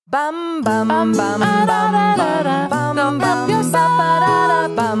Bum bum bum bum bum bum bum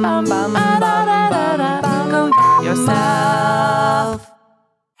yourself. Bum bum bum yourself.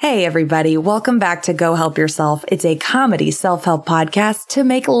 Hey everybody, welcome back to Go Help Yourself. It's a comedy self-help podcast to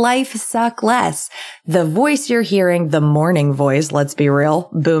make life suck less. The voice you're hearing, the morning voice, let's be real,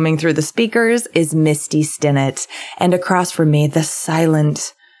 booming through the speakers is Misty Stinnett. And across from me, the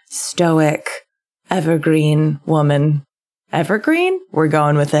silent, stoic, evergreen woman. Evergreen? We're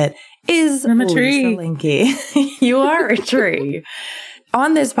going with it. I'm a tree. Lisa Linky. You are a tree.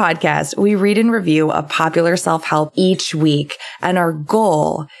 On this podcast, we read and review a popular self-help each week. And our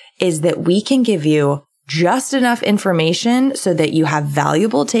goal is that we can give you just enough information so that you have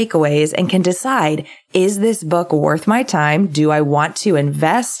valuable takeaways and can decide, is this book worth my time? Do I want to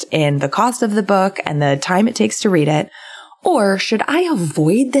invest in the cost of the book and the time it takes to read it? Or should I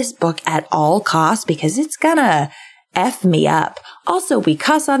avoid this book at all costs because it's gonna F me up? Also, we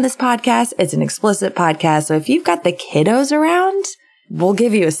cuss on this podcast. It's an explicit podcast. So if you've got the kiddos around, we'll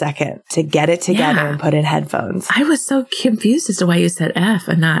give you a second to get it together and put in headphones. I was so confused as to why you said F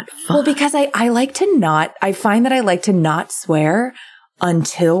and not fuck. Well, because I find that I like to not swear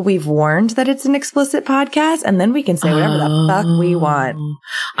until we've warned that it's an explicit podcast, and then we can say whatever the fuck we want.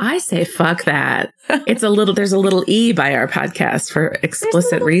 I say fuck that. There's a little E by our podcast for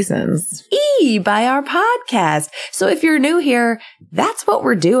explicit reasons. E by our podcast. So if you're new here, that's what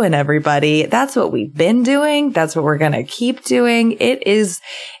we're doing, everybody. That's what we've been doing. That's what we're going to keep doing. It is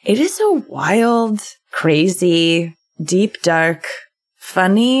a wild, crazy, deep, dark,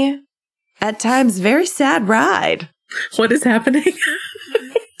 funny, at times very sad ride. What is happening?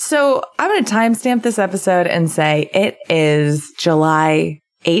 So I'm going to timestamp this episode and say it is July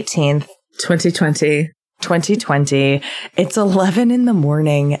 18th, 2020. It's 11 in the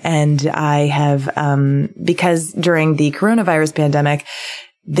morning. And I have, because during the coronavirus pandemic,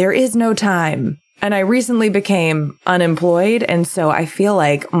 there is no time. And I recently became unemployed. And so I feel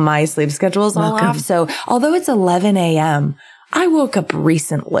like my sleep schedule is all off. So although it's 11 a.m., I woke up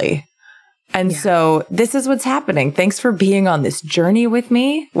recently. And so this is what's happening. Thanks for being on this journey with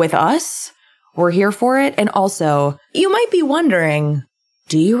me, with us. We're here for it. And also, you might be wondering,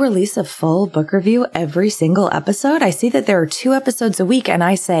 do you release a full book review every single episode? I see that there are 2 episodes a week, and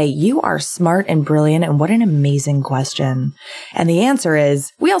I say, you are smart and brilliant, and what an amazing question. And the answer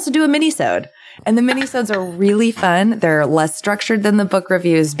is, we also do a mini-sode. And the mini-sodes are really fun. They're less structured than the book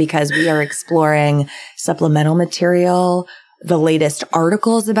reviews because we are exploring supplemental material, the latest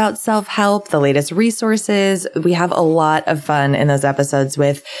articles about self-help, the latest resources. We have a lot of fun in those episodes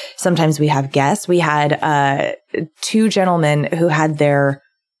sometimes we have guests. We had 2 gentlemen who had their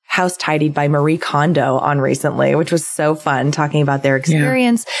house tidied by Marie Kondo on recently, which was so fun, talking about their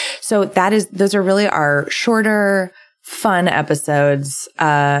experience. Yeah. So those are really our shorter, fun episodes.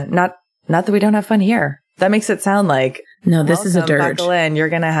 Not that we don't have fun here. That makes it sound like, no, this is a dirge. Buckle in. You're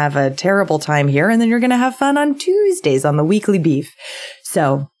going to have a terrible time here, and then you're going to have fun on Tuesdays on the Weekly Beef.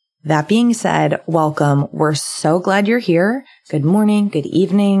 So that being said, welcome. We're so glad you're here. Good morning, good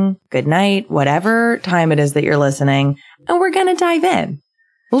evening, good night, whatever time it is that you're listening. And we're going to dive in.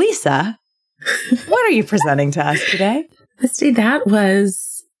 Lisa, what are you presenting to us today? Misty, that was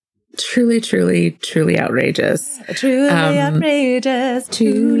truly outrageous. Truly outrageous.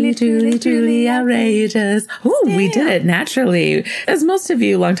 Truly outrageous. Ooh, we did it naturally. As most of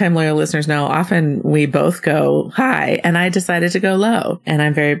you longtime loyal listeners know, often we both go high, and I decided to go low, and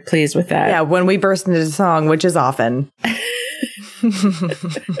I'm very pleased with that. Yeah, when we burst into the song, which is often.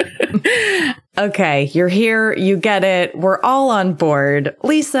 Okay, you're here. You get it. We're all on board.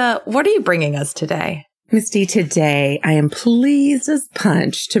 Lisa, what are you bringing us today? Misty, today I am pleased as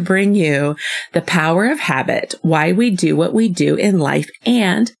punch to bring you The Power of Habit, Why We Do What We Do in Life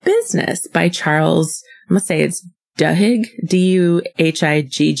and Business by Charles, I'm going to say it's Duhigg,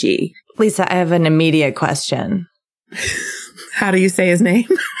 Duhigg. Lisa, I have an immediate question. How do you say his name?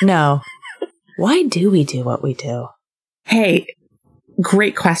 No. Why do we do what we do? Hey,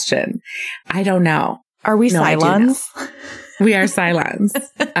 great question. I don't know. Are we Cylons? We are Cylons.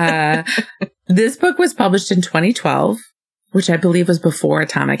 This book was published in 2012, which I believe was before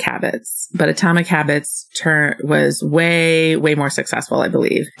Atomic Habits. But Atomic Habits was way more successful, I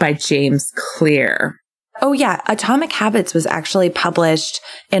believe, by James Clear. Oh, yeah. Atomic Habits was actually published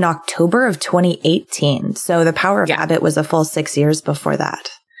in October of 2018. So The Power of Habit was a full 6 years before that.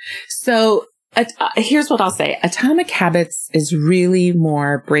 So here's what I'll say. Atomic Habits is really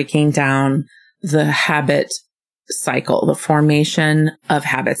more breaking down the habit cycle, the formation of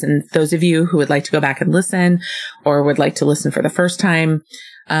habits. And those of you who would like to go back and listen or would like to listen for the first time,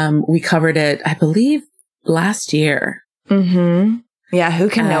 we covered it, I believe, last year. Mm-hmm. Yeah, who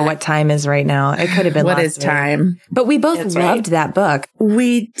can know what time is right now? It could have been what last is week. time. But we both That's loved that book.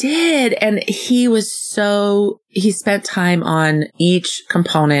 We did. And he spent time on each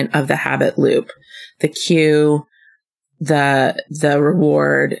component of the habit loop, the cue, the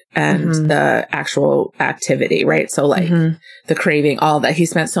reward, and the actual activity, right? So like the craving, all that. He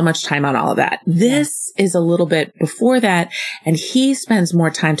spent so much time on all of that. This is a little bit before that. And he spends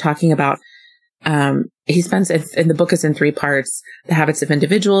more time talking about, and the book is in 3 parts: the habits of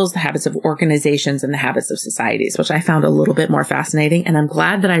individuals, the habits of organizations, and the habits of societies, which I found a little bit more fascinating. And I'm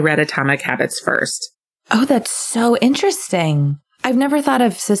glad that I read Atomic Habits first. Oh, that's so interesting. I've never thought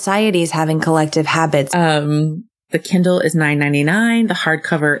of societies having collective habits. The Kindle is $9.99. The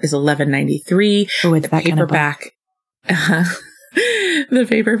hardcover is $11.93. Oh, it's that paperback. The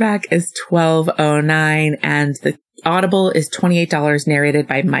paperback is $12.09, and the Audible is $28, narrated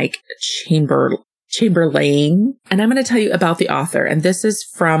by Mike Chamberlain. And I'm going to tell you about the author. And this is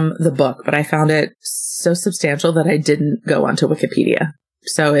from the book, but I found it so substantial that I didn't go onto Wikipedia.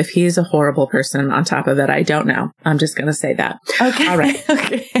 So if he's a horrible person on top of it, I don't know. I'm just going to say that. Okay. All right.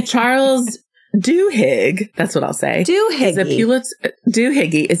 Okay. Charles Duhigg, that's what I'll say.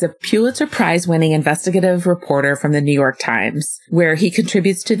 Duhigg is a Pulitzer Prize winning investigative reporter from the New York Times, where he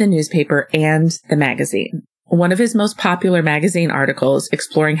contributes to the newspaper and the magazine. One of his most popular magazine articles,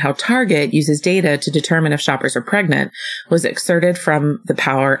 exploring how Target uses data to determine if shoppers are pregnant, was excerpted from The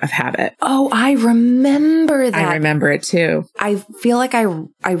Power of Habit. Oh, I remember that. I remember it too. I feel like I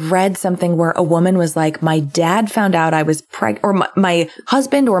read something where a woman was like, my dad found out I was pregnant, or my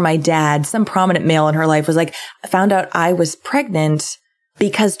husband or my dad, some prominent male in her life was like, found out I was pregnant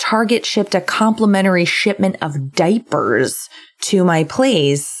because Target shipped a complimentary shipment of diapers to my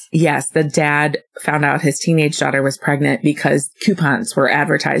place. Yes, the dad found out his teenage daughter was pregnant because coupons were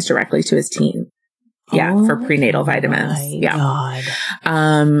advertised directly to his teen. Yeah, for prenatal vitamins. God.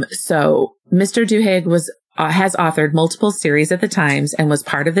 So Mr. Duhigg has authored multiple series at the Times and was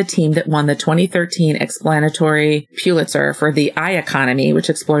part of the team that won the 2013 explanatory Pulitzer for The Eye Economy, which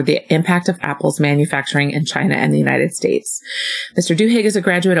explored the impact of Apple's manufacturing in China and the United States. Mr. Duhigg is a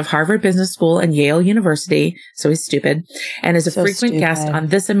graduate of Harvard Business School and Yale University, so he's stupid, and is a frequent guest on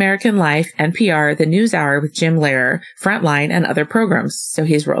This American Life, NPR, The News Hour with Jim Lehrer, Frontline, and other programs, so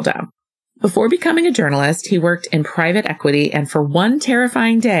he's rolled out. Before becoming a journalist, he worked in private equity and for one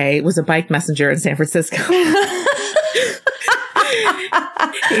terrifying day was a bike messenger in San Francisco.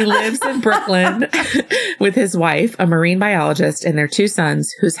 He lives in Brooklyn with his wife, a marine biologist, and their 2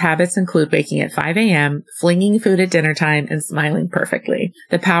 sons, whose habits include waking at 5 a.m., flinging food at dinner time, and smiling perfectly.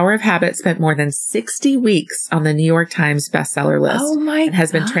 The Power of Habit spent more than 60 weeks on the New York Times bestseller list and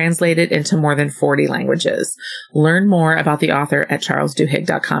has been translated into more than 40 languages. Learn more about the author at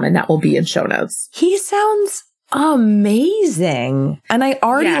charlesduhigg.com, and that will be in show notes. He sounds amazing. And I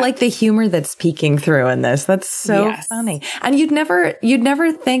already like the humor that's peeking through in this. That's so funny. And you'd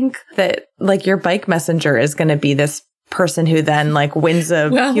never think that like your bike messenger is going to be this person who then like wins a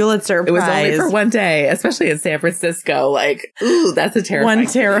Pulitzer Prize. It was only for one day, especially in San Francisco. Like, ooh, that's a terrifying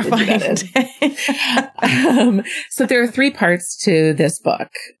day. So there are 3 parts to this book.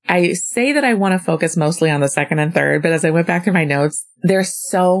 I say that I want to focus mostly on the second and third, but as I went back through my notes, there's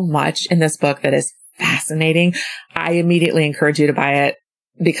so much in this book that is fascinating. I immediately encourage you to buy it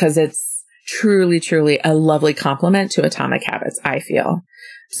because it's truly, truly a lovely complement to Atomic Habits, I feel.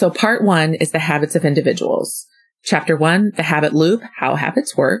 So part 1 is the habits of individuals. Chapter 1, the habit loop, how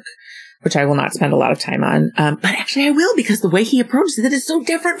habits work, which I will not spend a lot of time on. But actually I will, because the way he approaches it is so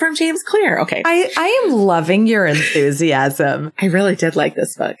different from James Clear. Okay. I am loving your enthusiasm. I really did like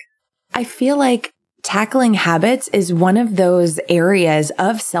this book. I feel like tackling habits is one of those areas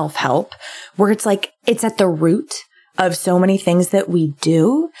of self-help where it's like, it's at the root of so many things that we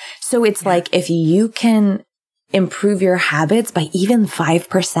do. So it's like, if you can improve your habits by even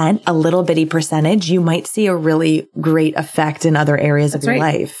 5%, a little bitty percentage, you might see a really great effect in other areas of your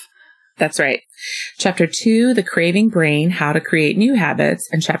life. That's right. Chapter 2, the craving brain, how to create new habits.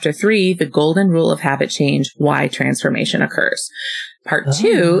 And chapter 3, the golden rule of habit change, why transformation occurs. Part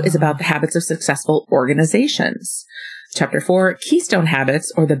 2 is about the habits of successful organizations. Chapter 4, Keystone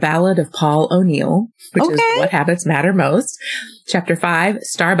Habits, or the Ballad of Paul O'Neill, which is what habits matter most. Chapter 5,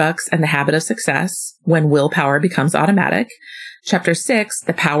 Starbucks and the Habit of Success, when willpower becomes automatic. Chapter 6,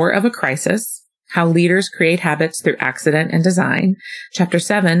 The Power of a Crisis, how leaders create habits through accident and design. Chapter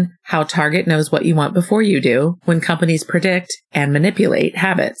 7, how Target knows what you want before you do, when companies predict and manipulate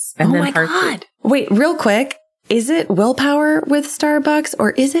habits. And then part 3. Wait, real quick. Is it willpower with Starbucks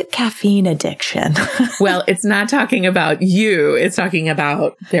or is it caffeine addiction? Well, it's not talking about you. It's talking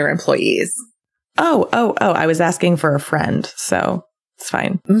about their employees. Oh, I was asking for a friend. So It's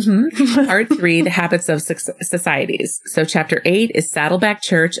fine. Part 3, the habits of societies. So chapter 8 is Saddleback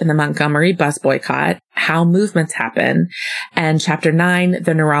Church and the Montgomery bus boycott, how movements happen. And chapter 9,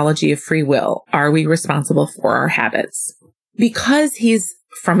 the neurology of free will. Are we responsible for our habits? Because he's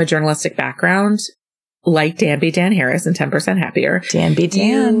from a journalistic background, like Danby Dan Harris and 10% Happier. Danby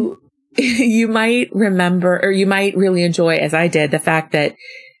Dan. You might remember, or you might really enjoy, as I did, the fact that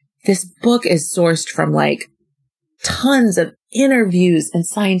this book is sourced from like tons of interviews and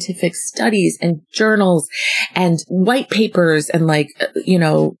scientific studies and journals and white papers and like, you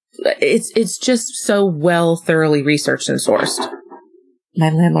know, it's just so well thoroughly researched and sourced. My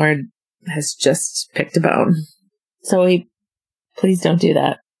landlord has just picked a bone. Zoe, please don't do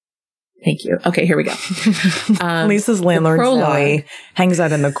that. Thank you. Okay, here we go. Lisa's landlord, Zoe, hangs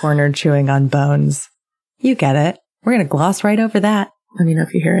out in the corner chewing on bones. You get it. We're going to gloss right over that. Let me know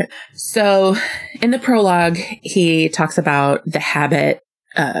if you hear it. So in the prologue, he talks about the habit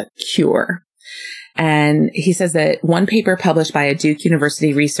cure. And he says that one paper published by a Duke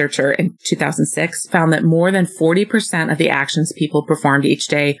University researcher in 2006 found that more than 40% of the actions people performed each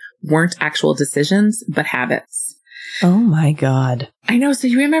day weren't actual decisions, but habits. Oh my God. I know. So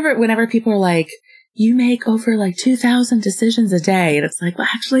you remember whenever people are like, you make over like 2,000 decisions a day. And it's like, well,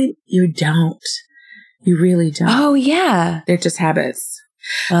 actually, you don't. You really don't. Oh, yeah. They're just habits.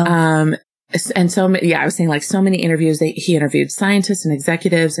 Oh. And so, yeah, I was saying like so many interviews, he interviewed scientists and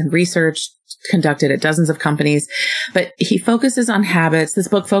executives and research conducted at dozens of companies, but he focuses on habits. This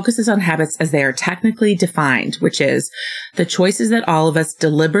book focuses on habits as they are technically defined, which is the choices that all of us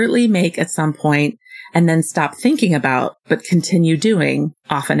deliberately make at some point and then stop thinking about, but continue doing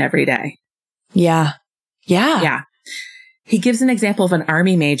often every day. Yeah. Yeah. Yeah. He gives an example of an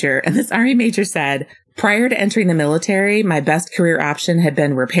Army major, and this Army major said, prior to entering the military, my best career option had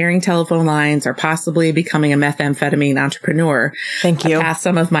been repairing telephone lines or possibly becoming a methamphetamine entrepreneur. Thank you. A path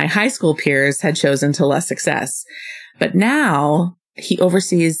some of my high school peers had chosen to less success. But now he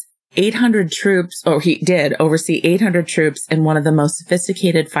oversees 800 troops, or he did oversee 800 troops in one of the most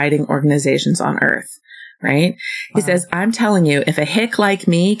sophisticated fighting organizations on earth. Right? He says, I'm telling you, if a hick like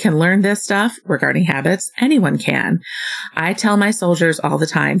me can learn this stuff regarding habits, anyone can. I tell my soldiers all the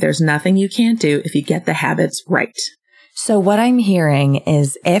time, there's nothing you can't do if you get the habits right. So what I'm hearing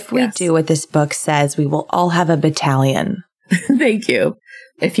is if we do what this book says, we will all have a battalion. Thank you.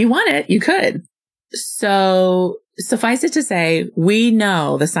 If you want it, you could. So suffice it to say, we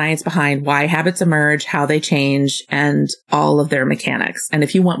know the science behind why habits emerge, how they change, and all of their mechanics. And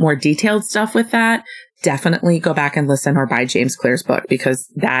if you want more detailed stuff with that, definitely go back and listen or buy James Clear's book, because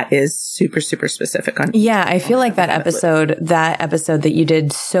that is super, super specific on. Yeah. I feel like that episode that you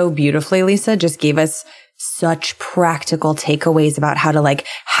did so beautifully, Lisa, just gave us such practical takeaways about how to like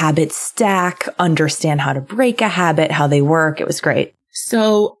habit stack, understand how to break a habit, how they work. It was great.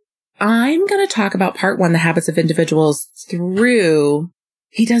 So I'm going to talk about part 1, the habits of individuals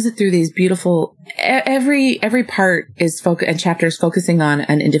he does it through these beautiful, every part is and chapters focusing on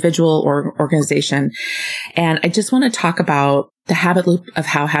an individual or organization. And I just want to talk about the habit loop of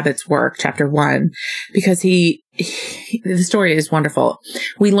how habits work, chapter 1, because the story is wonderful.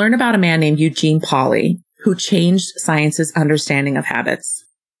 We learn about a man named Eugene Pauly who changed science's understanding of habits.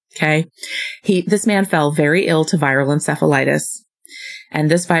 Okay. This man fell very ill to viral encephalitis. And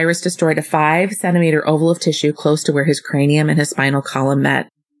this virus destroyed a 5-centimeter oval of tissue close to where his cranium and his spinal column met.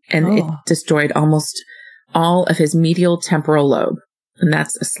 And it destroyed almost all of his medial temporal lobe. And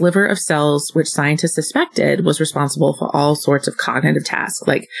that's a sliver of cells which scientists suspected was responsible for all sorts of cognitive tasks,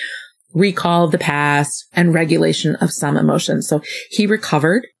 like recall of the past and regulation of some emotions. So he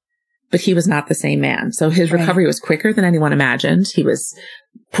recovered, but he was not the same man. So his recovery was quicker than anyone imagined. He was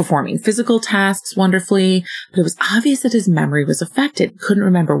performing physical tasks wonderfully, but it was obvious that his memory was affected. He couldn't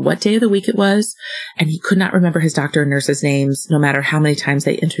remember what day of the week it was, and he could not remember his doctor and nurse's names, no matter how many times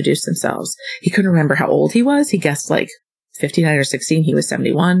they introduced themselves. He couldn't remember how old he was. He guessed like 59 or 16. He was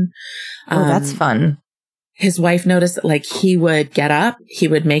 71. Oh, that's fun. His wife noticed that like he would get up, he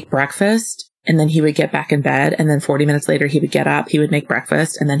would make breakfast, and then he would get back in bed. And then 40 minutes later, he would get up, he would make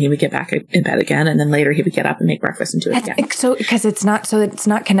breakfast, and then he would get back in bed again. And then later he would get up and make breakfast and do it again. So, because it's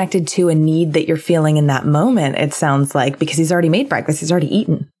not connected to a need that you're feeling in that moment. It sounds like, because he's already made breakfast, he's already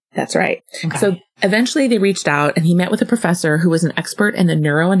eaten. That's right. Okay. So eventually they reached out and he met with a professor who was an expert in the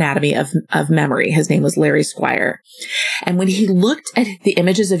neuroanatomy of memory. His name was Larry Squire. And when he looked at the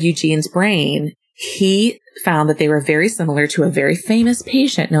images of Eugene's brain, he found that they were very similar to a very famous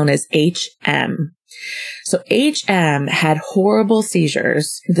patient known as HM. So HM had horrible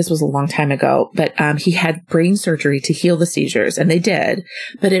seizures. This was a long time ago, but he had brain surgery to heal the seizures, and they did,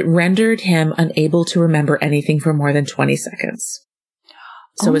 but it rendered him unable to remember anything for more than 20 seconds.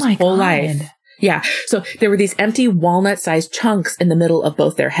 So his whole life. Yeah. So there were these empty walnut-sized chunks in the middle of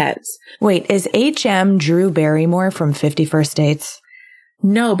both their heads. Wait, is HM Drew Barrymore from 50 First Dates?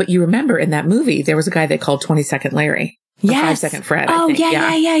 No, but you remember in that movie, there was a guy they called 22nd Larry. Yes. 5-Second Fred. Oh, I think.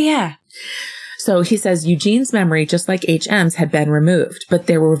 Yeah. So he says Eugene's memory, just like HM's, had been removed, but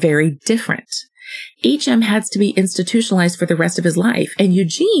they were very different. HM had to be institutionalized for the rest of his life, and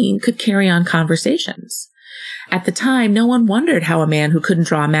Eugene could carry on conversations. At the time, no one wondered how a man who couldn't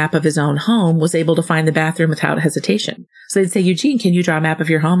draw a map of his own home was able to find the bathroom without hesitation. So they'd say, Eugene, can you draw a map of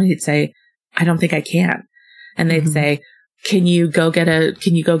your home? And he'd say, I don't think I can. And they'd say, can you go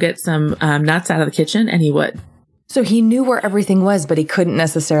get some nuts out of the kitchen? And he would. So he knew where everything was, but he couldn't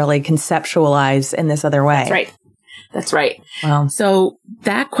necessarily conceptualize in this other way. That's right. Wow. So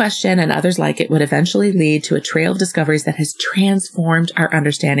that question and others like it would eventually lead to a trail of discoveries that has transformed our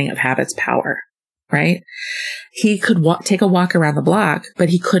understanding of habit's power, right? He could take a walk around the block, but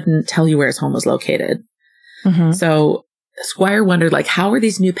he couldn't tell you where his home was located. Mm-hmm. So Squire wondered, how are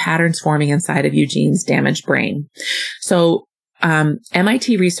these new patterns forming inside of Eugene's damaged brain? So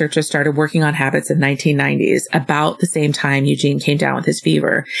MIT researchers started working on habits in the 1990s, about the same time Eugene came down with his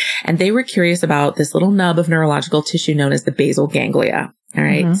fever. And they were curious about this little nub of neurological tissue known as the basal ganglia. All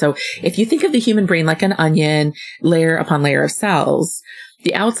right. Mm-hmm. So if you think of the human brain like an onion, layer upon layer of cells,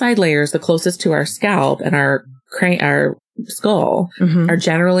 the outside layers, the closest to our scalp and our skull, are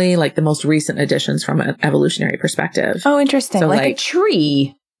generally the most recent additions from an evolutionary perspective. Oh, interesting. So like a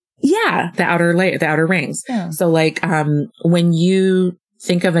tree. Yeah, the outer layer, the outer rings. Yeah. So when you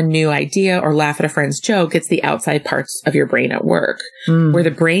think of a new idea or laugh at a friend's joke, it's the outside parts of your brain at work. Where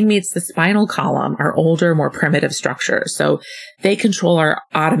the brain meets the spinal column are older, more primitive structures. So they control our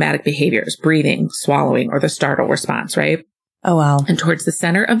automatic behaviors, breathing, swallowing, or the startle response, right? Oh, wow. And towards the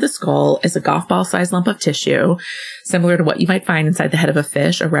center of the skull is a golf ball-sized lump of tissue, similar to what you might find inside the head of a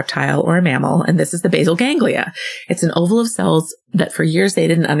fish, a reptile, or a mammal. And this is the basal ganglia. It's an oval of cells that for years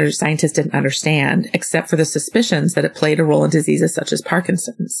scientists didn't understand, except for the suspicions that it played a role in diseases such as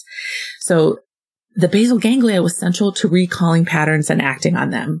Parkinson's. So the basal ganglia was central to recalling patterns and acting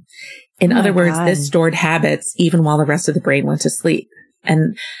on them. In other words, this stored habits even while the rest of the brain went to sleep.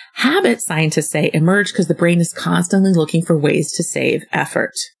 And habit scientists say emerge because the brain is constantly looking for ways to save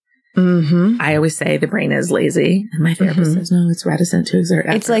effort. Mm-hmm. I always say the brain is lazy. And my therapist says, no, it's reticent to exert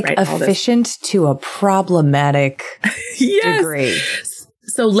effort. It's efficient to a problematic degree.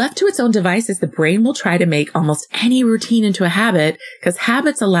 So left to its own devices, the brain will try to make almost any routine into a habit because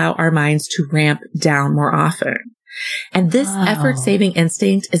habits allow our minds to ramp down more often. And this effort-saving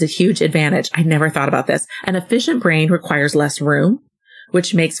instinct is a huge advantage. I never thought about this. An efficient brain requires less room,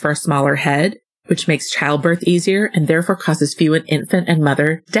 which makes for a smaller head, which makes childbirth easier and therefore causes fewer infant and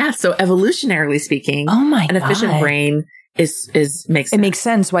mother deaths. So evolutionarily speaking, an efficient brain makes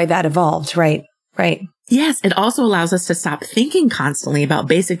sense why that evolved. Right. Yes. It also allows us to stop thinking constantly about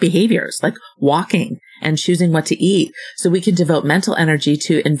basic behaviors like walking and choosing what to eat. So we can devote mental energy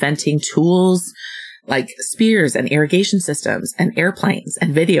to inventing tools like spears and irrigation systems and airplanes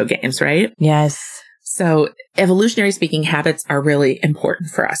and video games, right? Yes. So evolutionary speaking, habits are really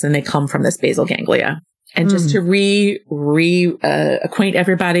important for us and they come from this basal ganglia. And just to acquaint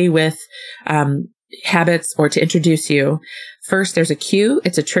everybody with habits or to introduce you, first there's a cue.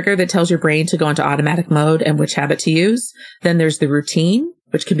 It's a trigger that tells your brain to go into automatic mode and which habit to use. Then there's the routine,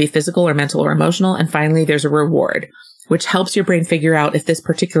 which can be physical or mental or emotional. And finally, there's a reward, which helps your brain figure out if this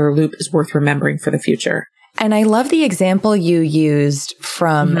particular loop is worth remembering for the future. And I love the example you used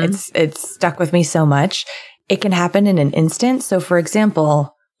from, it's stuck with me so much. It can happen in an instant. So for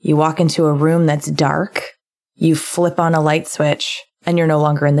example, you walk into a room that's dark, you flip on a light switch and you're no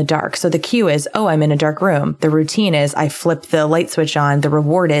longer in the dark. So the cue is, I'm in a dark room. The routine is I flip the light switch on. The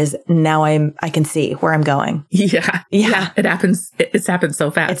reward is now I can see where I'm going. Yeah. It happens. It's happened so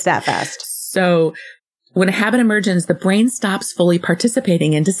fast. It's that fast. So when a habit emerges, the brain stops fully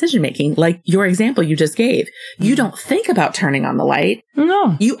participating in decision-making, like your example you just gave. You don't think about turning on the light.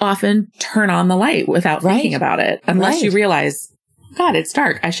 No. You often turn on the light without thinking about it, unless you realize, God, it's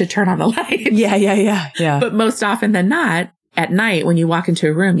dark. I should turn on the light. Yeah. But most often than not, at night, when you walk into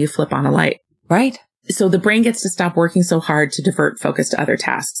a room, you flip on a light. Right. So the brain gets to stop working so hard to divert focus to other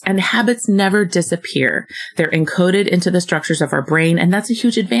tasks. And habits never disappear. They're encoded into the structures of our brain. And that's a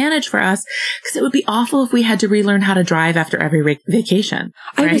huge advantage for us because it would be awful if we had to relearn how to drive after every vacation.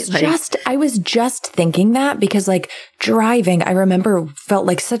 Right? I was just thinking that because driving, I remember felt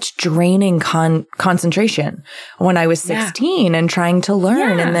like such draining concentration when I was 16 and trying to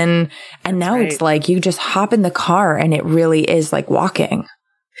learn. And now it's like you just hop in the car and it really is like walking.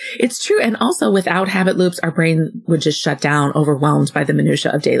 It's true. And also without habit loops, our brain would just shut down, overwhelmed by the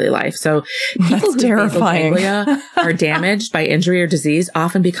minutia of daily life. So people whose basal ganglia are damaged by injury or disease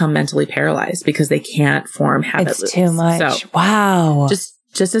often become mentally paralyzed because they can't form habit loops. It's too much. So, wow.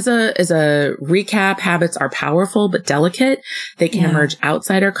 Just as a recap, habits are powerful but delicate. They can emerge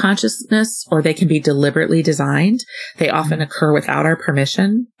outside our consciousness, or they can be deliberately designed. They often occur without our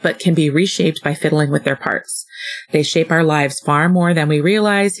permission, but can be reshaped by fiddling with their parts. They shape our lives far more than we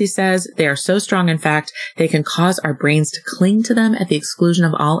realize, he says. They are so strong, in fact, they can cause our brains to cling to them at the exclusion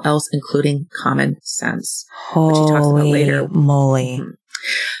of all else, including common sense, which he talks about later. Moly. Mm-hmm.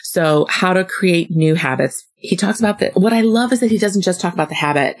 So how to create new habits. He talks about that. What I love is that he doesn't just talk about the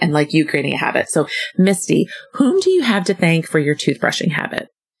habit and like you creating a habit. So Misty, whom do you have to thank for your toothbrushing habit?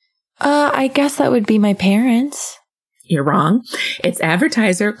 I guess that would be my parents. You're wrong. It's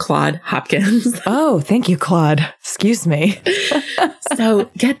advertiser Claude Hopkins. Oh, thank you, Claude. Excuse me. So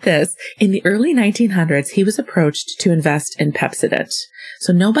get this. In the early 1900s, he was approached to invest in Pepsodent.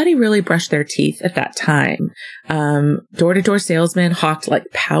 So nobody really brushed their teeth at that time. Door-to-door salesmen hawked like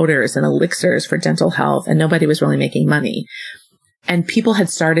powders and elixirs for dental health, and nobody was really making money. And people had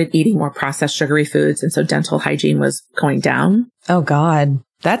started eating more processed sugary foods, and so dental hygiene was going down. Oh, God.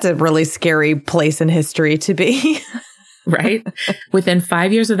 That's a really scary place in history to be. Right? Within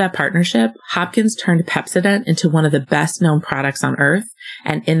 5 years of that partnership, Hopkins turned Pepsodent into one of the best known products on earth,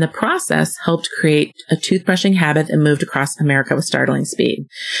 and in the process helped create a toothbrushing habit that moved across America with startling speed.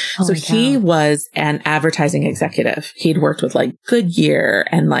 So he was an advertising executive. He'd worked with like Goodyear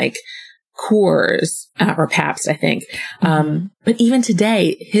and like Coors or Pabst, I think. But even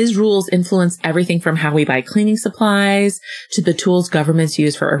today, his rules influence everything from how we buy cleaning supplies to the tools governments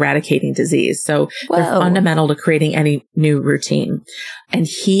use for eradicating disease. So they're fundamental to creating any new routine. And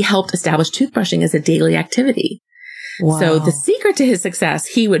he helped establish toothbrushing as a daily activity. Wow. So the secret to his success,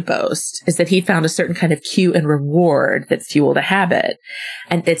 he would boast, is that he found a certain kind of cue and reward that fueled a habit.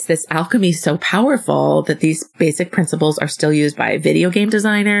 And it's this alchemy so powerful that these basic principles are still used by video game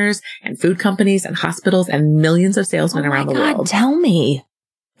designers and food companies and hospitals and millions of salesmen around the world. Tell me.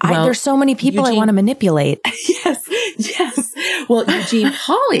 Well, there's so many people I want to manipulate. Yes. Well, Eugene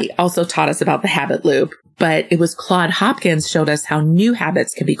Hawley also taught us about the habit loop, but it was Claude Hopkins showed us how new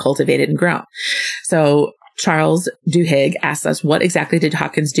habits can be cultivated and grown. So Charles Duhigg asked us, what exactly did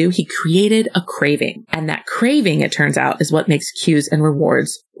Hopkins do? He created a craving. And that craving, it turns out, is what makes cues and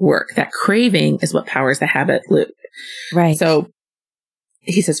rewards work. That craving is what powers the habit loop. Right. So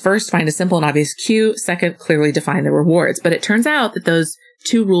he says, first, find a simple and obvious cue. Second, clearly define the rewards. But it turns out that those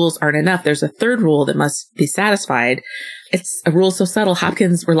two rules aren't enough. There's a third rule that must be satisfied. It's a rule so subtle,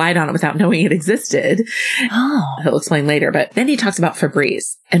 Hopkins relied on it without knowing it existed. Oh. He'll explain later. But then he talks about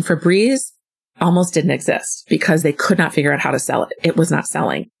Febreze. And Febreze almost didn't exist because they could not figure out how to sell it. It was not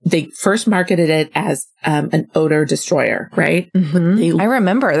selling. They first marketed it as an odor destroyer, right? Mm-hmm. I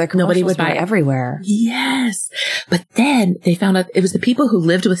remember the commercials nobody would buy it everywhere. Yes. But then they found out it was the people who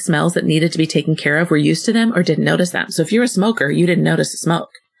lived with smells that needed to be taken care of, were used to them or didn't notice them. So if you're a smoker, you didn't notice the smoke.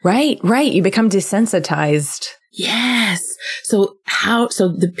 Right. You become desensitized. Yes. So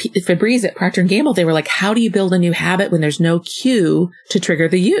the Febreze at Procter & Gamble, they were like, how do you build a new habit when there's no cue to trigger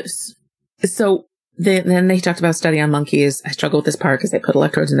the use? So then they talked about study on monkeys. I struggle with this part because they put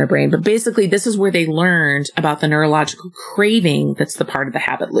electrodes in their brain. But basically, this is where they learned about the neurological craving that's the part of the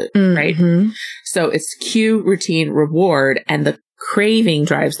habit loop, right? So it's cue, routine, reward, and the craving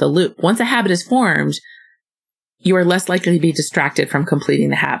drives the loop. Once a habit is formed, you are less likely to be distracted from completing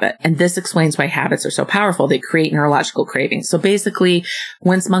the habit. And this explains why habits are so powerful. They create neurological cravings. So basically,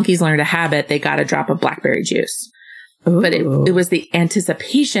 once monkeys learned a habit, they got a drop of blackberry juice. Ooh. But it was the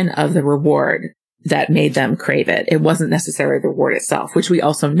anticipation of the reward that made them crave it. It wasn't necessarily the reward itself, which we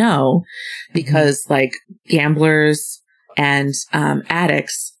also know because like gamblers and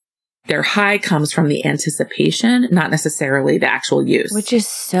addicts, their high comes from the anticipation, not necessarily the actual use. Which is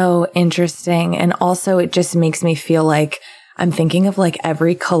so interesting. And also it just makes me feel like I'm thinking of like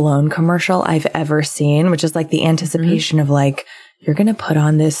every cologne commercial I've ever seen, which is like the anticipation of like, you're going to put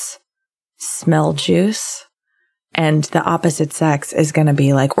on this smell juice. And the opposite sex is going to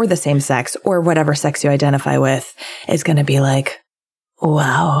be like, or the same sex, or whatever sex you identify with, is going to be like,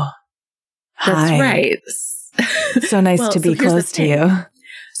 wow. That's right. So nice to be close to you.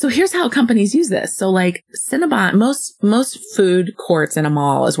 So here's how companies use this. So like Cinnabon, most food courts in a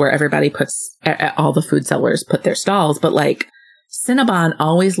mall is where everybody puts, all the food sellers put their stalls. But like Cinnabon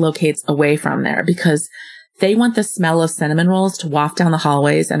always locates away from there because They want the smell of cinnamon rolls to waft down the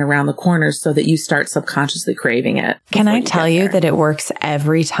hallways and around the corners so that you start subconsciously craving it. Can I tell you that it works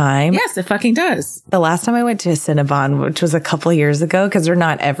every time? Yes, it fucking does. The last time I went to a Cinnabon, which was a couple years ago, because they're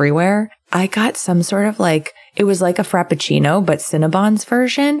not everywhere, I got some sort of like, it was like a Frappuccino, but Cinnabon's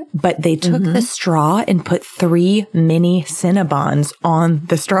version, but they took the straw and put 3 mini Cinnabons on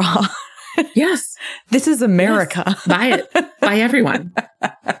the straw. Yes. This is America. Yes. Buy it. Buy everyone.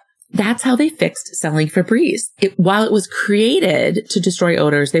 That's how they fixed selling Febreze. While it was created to destroy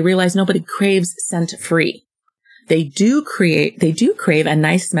odors, they realized nobody craves scent free. They do crave a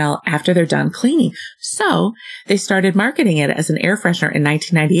nice smell after they're done cleaning. So they started marketing it as an air freshener in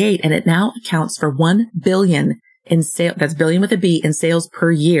 1998, and it now accounts for $1 billion in sales. That's billion with a B in sales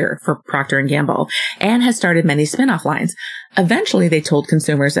per year for Procter & Gamble, and has started many spin-off lines. Eventually, they told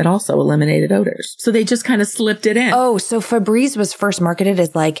consumers it also eliminated odors. So they just kind of slipped it in. Oh, so Febreze was first marketed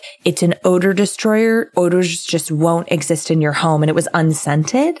as like, it's an odor destroyer. Odors just won't exist in your home. And it was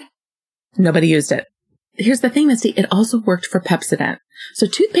unscented. Nobody used it. Here's the thing, Misty. It also worked for Pepsodent. So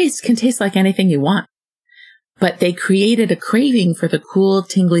toothpaste can taste like anything you want. But they created a craving for the cool,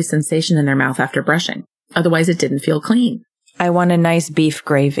 tingly sensation in their mouth after brushing. Otherwise, it didn't feel clean. I want a nice beef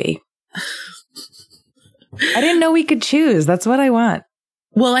gravy. I didn't know we could choose. That's what I want.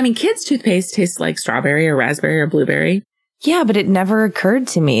 Well, I mean, kids' toothpaste tastes like strawberry or raspberry or blueberry. Yeah, but it never occurred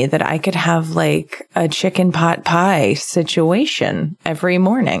to me that I could have like a chicken pot pie situation every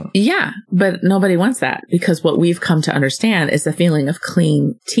morning. Yeah, but nobody wants that, because what we've come to understand is the feeling of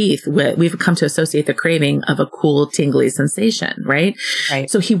clean teeth. We've come to associate the craving of a cool, tingly sensation, right? Right.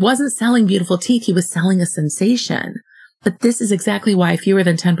 So he wasn't selling beautiful teeth. He was selling a sensation. But this is exactly why fewer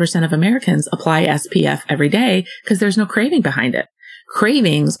than 10% of Americans apply SPF every day, because there's no craving behind it.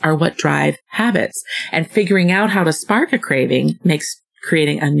 Cravings are what drive habits, and figuring out how to spark a craving makes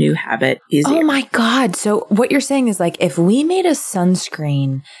creating a new habit easier. Oh my God. So what you're saying is like, if we made a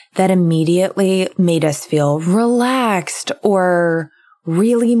sunscreen that immediately made us feel relaxed or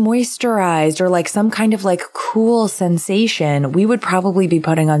really moisturized or like some kind of like cool sensation, we would probably be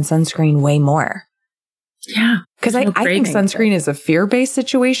putting on sunscreen way more. Yeah. Because I think sunscreen is a fear-based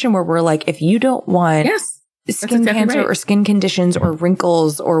situation where we're like, if you don't want skin cancer or skin conditions or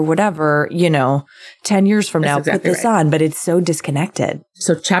wrinkles or whatever, 10 years from now, put this on, but it's so disconnected.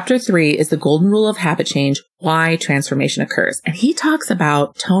 So chapter 3 is the golden rule of habit change, why transformation occurs. And he talks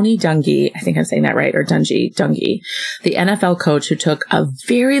about Tony Dungy, I think I'm saying that right, or Dungy, the NFL coach who took a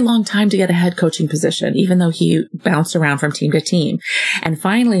very long time to get a head coaching position, even though he bounced around from team to team. And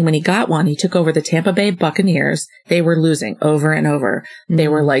finally, when he got one, he took over the Tampa Bay Buccaneers. They were losing over and over. They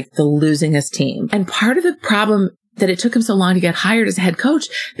were like the losingest team. And part of the problem that it took him so long to get hired as a head coach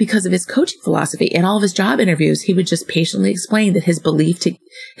because of his coaching philosophy. In all of his job interviews, he would just patiently explain that his belief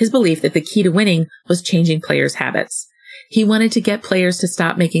that the key to winning was changing players' habits. He wanted to get players to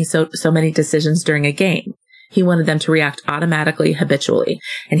stop making so many decisions during a game. He wanted them to react automatically, habitually.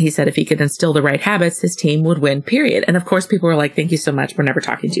 And he said if he could instill the right habits, his team would win, period. And of course, people were like, thank you so much. We're never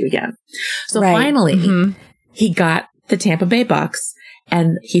talking to you again. So finally, he got the Tampa Bay Bucks,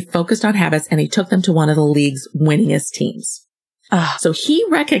 and he focused on habits, and he took them to one of the league's winningest teams. So he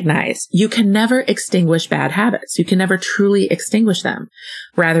recognized you can never extinguish bad habits. You can never truly extinguish them.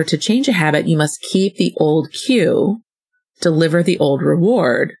 Rather, to change a habit, you must keep the old cue, deliver the old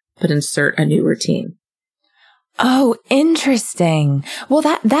reward, but insert a new routine. Oh, interesting. Well,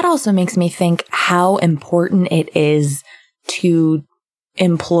 that also makes me think how important it is to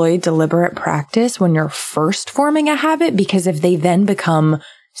employ deliberate practice when you're first forming a habit, because if they then become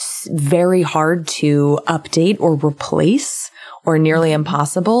very hard to update or replace or nearly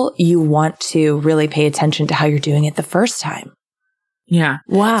impossible, you want to really pay attention to how you're doing it the first time. Yeah.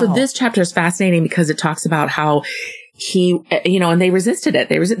 Wow. So this chapter is fascinating because it talks about how he, and they resisted it.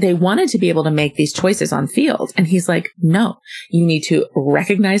 They wanted to be able to make these choices on field. And he's like, no, you need to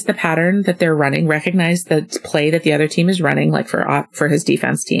recognize the pattern that they're running, recognize the play that the other team is running, like for his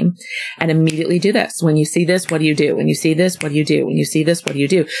defense team, and immediately do this. When you see this, what do you do? When you see this, what do you do? When you see this, what do you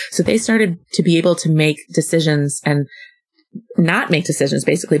do? So they started to be able to make decisions and not make decisions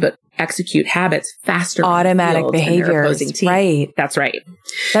basically, but execute habits faster. Automatic behaviors. Right. That's right.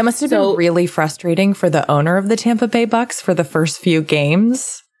 That must have been really frustrating for the owner of the Tampa Bay Bucks for the first few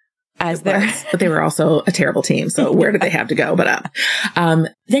games. But they were also a terrible team. So where did they have to go? But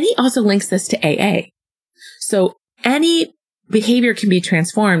then he also links this to AA. So any behavior can be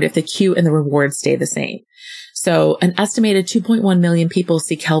transformed if the cue and the reward stay the same. So an estimated 2.1 million people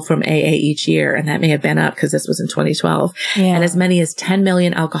seek help from AA each year. And that may have been up because this was in 2012. Yeah. And as many as 10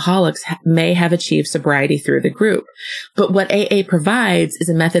 million alcoholics may have achieved sobriety through the group. But what AA provides is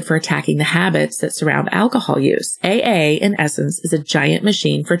a method for attacking the habits that surround alcohol use. AA, in essence, is a giant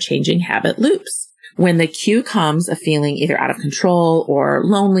machine for changing habit loops. When the cue comes of feeling either out of control or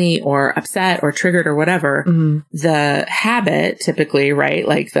lonely or upset or triggered or whatever, the habit typically, right,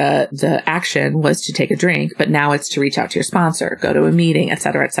 like the action was to take a drink, but now it's to reach out to your sponsor, go to a meeting, et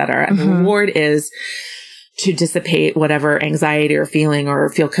cetera, et cetera. And the reward is to dissipate whatever anxiety or feeling or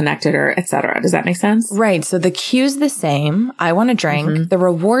feel connected or et cetera. Does that make sense? Right. So the cue's the same. I want to drink. The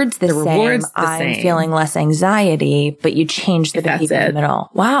reward's the same. I'm feeling less anxiety, but you change the behavior in the middle.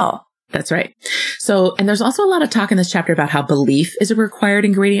 Wow. That's right. So, and there's also a lot of talk in this chapter about how belief is a required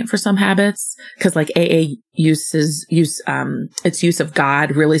ingredient for some habits. Cause like AA its use of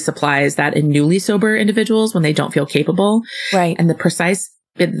God really supplies that in newly sober individuals when they don't feel capable. Right. And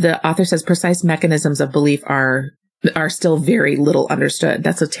the author says precise mechanisms of belief are still very little understood.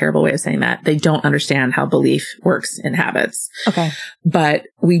 That's a terrible way of saying that. They don't understand how belief works in habits. Okay. But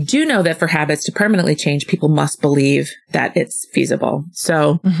we do know that for habits to permanently change, people must believe that it's feasible.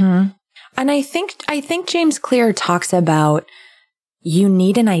 So, and I think James Clear talks about you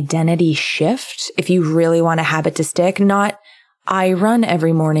need an identity shift if you really want a habit to stick. Not I run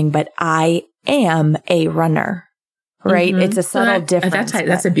every morning, but I am a runner. Right? It's a subtle difference.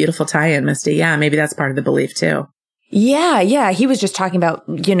 That's a beautiful tie-in, Misty. Yeah, maybe that's part of the belief too. Yeah. He was just talking about,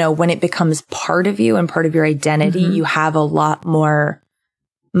 when it becomes part of you and part of your identity, you have a lot more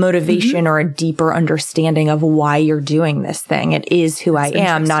motivation or a deeper understanding of why you're doing this thing. It is who I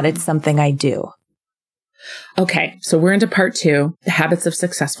am, not it's something I do. Okay. So we're into part 2, the habits of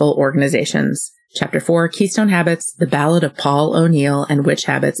successful organizations. Chapter 4, Keystone Habits, the Ballad of Paul O'Neill, and which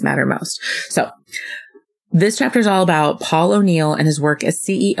habits matter most. So this chapter is all about Paul O'Neill and his work as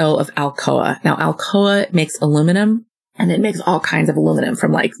CEO of Alcoa. Now, Alcoa makes aluminum, and it makes all kinds of aluminum,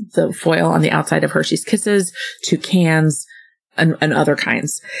 from like the foil on the outside of Hershey's Kisses to cans and other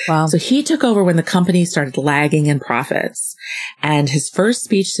kinds. Wow. So he took over when the company started lagging in profits. And his first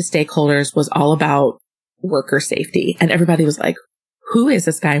speech to stakeholders was all about worker safety. And everybody was like, who is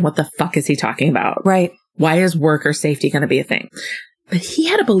this guy? What the fuck is he talking about? Right. Why is worker safety going to be a thing? But he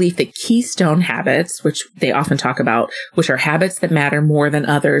had a belief that keystone habits, which they often talk about, which are habits that matter more than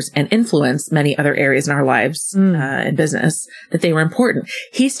others and influence many other areas in our lives in business, that they were important.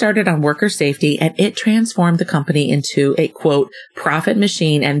 He started on worker safety, and it transformed the company into a, quote, profit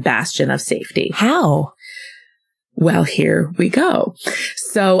machine and bastion of safety. How? Well, here we go.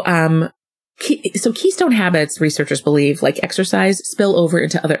 So keystone habits, researchers believe, like exercise, spill over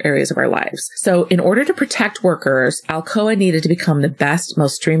into other areas of our lives. So in order to protect workers, Alcoa needed to become the best,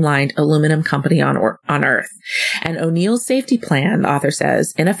 most streamlined aluminum company on earth. And O'Neill's safety plan, the author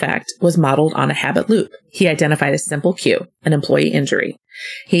says, in effect, was modeled on a habit loop. He identified a simple cue, an employee injury.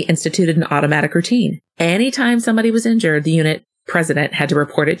 He instituted an automatic routine. Anytime somebody was injured, the unit president had to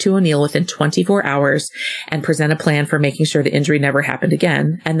report it to O'Neill within 24 hours and present a plan for making sure the injury never happened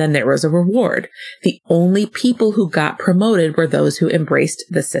again. And then there was a reward. The only people who got promoted were those who embraced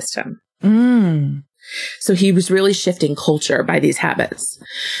the system. So he was really shifting culture by these habits.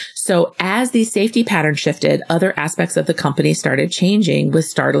 So as these safety patterns shifted, other aspects of the company started changing with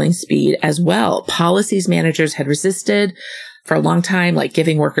startling speed as well. Policies managers had resisted for a long time, like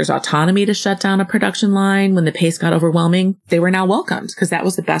giving workers autonomy to shut down a production line when the pace got overwhelming. They were now welcomed because that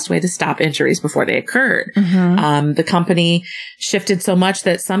was the best way to stop injuries before they occurred. The company shifted so much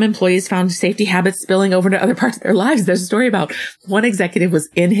that some employees found safety habits spilling over to other parts of their lives. There's a story about one executive was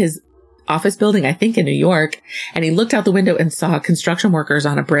in his office building, I think in New York, and he looked out the window and saw construction workers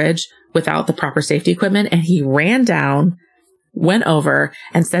on a bridge without the proper safety equipment. And he ran down, went over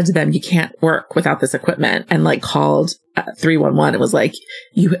and said to them, you can't work without this equipment, and like called 311. It was like,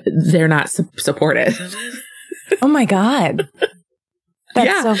 they're not supported. Oh my God.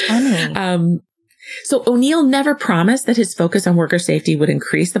 That's so funny. So O'Neill never promised that his focus on worker safety would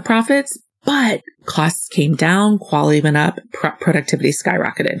increase the profits, but costs came down, quality went up, productivity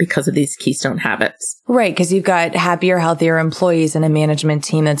skyrocketed because of these keystone habits. Right. Because you've got happier, healthier employees and a management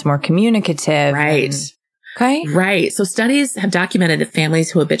team that's more communicative. Right. Okay. Right. So studies have documented that families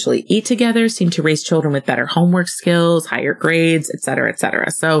who habitually eat together seem to raise children with better homework skills, higher grades, et cetera, et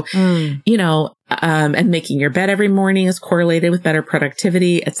cetera. So, and making your bed every morning is correlated with better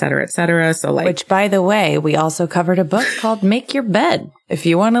productivity, et cetera, et cetera. So which, by the way, we also covered a book called Make Your Bed. If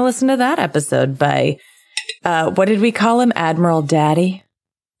you want to listen to that episode by, what did we call him? Admiral Daddy?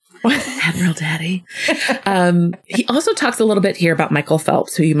 Admiral Daddy. He also talks a little bit here about Michael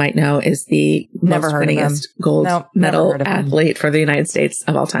Phelps, who you might know is the most winningest gold medal athlete for the United States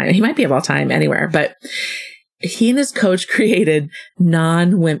of all time. He might be of all time anywhere, but he and his coach created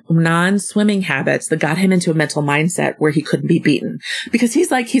non-swimming habits that got him into a mental mindset where he couldn't be beaten, because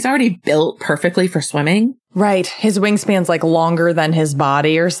he's already built perfectly for swimming. Right. His wingspan's like longer than his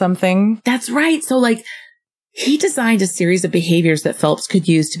body or something. That's right. So like, he designed a series of behaviors that Phelps could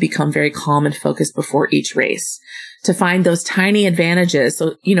use to become very calm and focused before each race, to find those tiny advantages.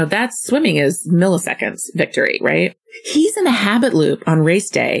 So, that's swimming is milliseconds victory, right? He's in a habit loop on race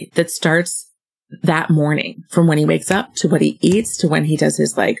day that starts that morning, from when he wakes up to what he eats to when he does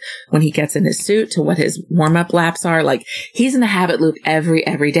his, when he gets in his suit to what his warm-up laps are. Like, he's in a habit loop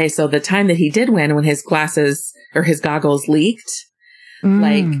every day. So the time that he did win, when his glasses or his goggles leaked,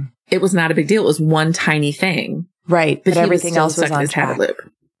 it was not a big deal. It was one tiny thing. Right. But everything else was on his habit loop.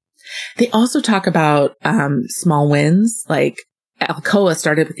 They also talk about small wins. Like, Alcoa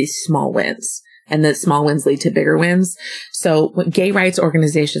started with these small wins, and the small wins lead to bigger wins. So when gay rights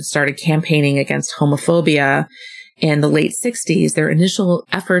organizations started campaigning against homophobia in the late 60s, their initial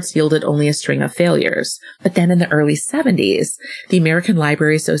efforts yielded only a string of failures. But then in the early 70s, the American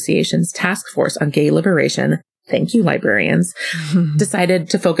Library Association's Task Force on Gay Liberation, thank you, librarians, decided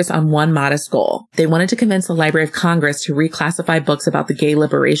to focus on one modest goal. They wanted to convince the Library of Congress to reclassify books about the gay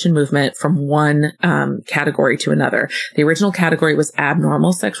liberation movement from one category to another. The original category was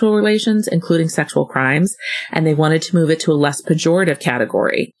abnormal sexual relations, including sexual crimes, and they wanted to move it to a less pejorative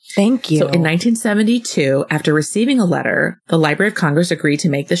category. Thank you. So in 1972, after receiving a letter, the Library of Congress agreed to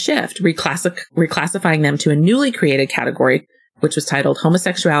make the shift, reclassifying them to a newly created category, which was titled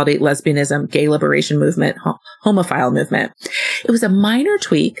Homosexuality, Lesbianism, Gay Liberation Movement, Homophile Movement. It was a minor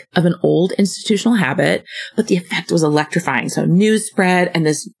tweak of an old institutional habit, but the effect was electrifying. So news spread, and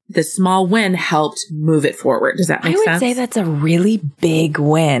this small win helped move it forward. Does that make sense? I would say that's a really big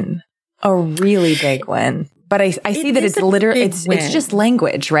win. A really big win. But I see that it's literally, it's just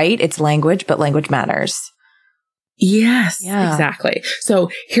language, right? It's language, but language matters. Yes, exactly.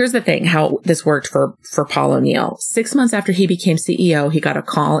 So here's the thing, how this worked for Paul O'Neill. 6 months after he became CEO, he got a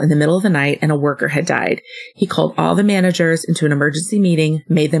call in the middle of the night and a worker had died. He called all the managers into an emergency meeting,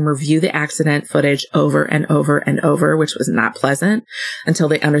 made them review the accident footage over and over and over, which was not pleasant, until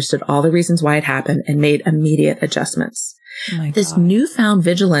they understood all the reasons why it happened and made immediate adjustments. This newfound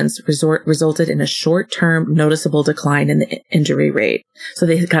vigilance resulted in a short-term noticeable decline in the injury rate. So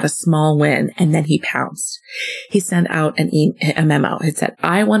they got a small win, and then he pounced. He sent out a memo. It said,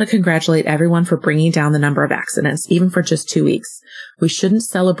 "I want to congratulate everyone for bringing down the number of accidents, even for just 2 weeks. We shouldn't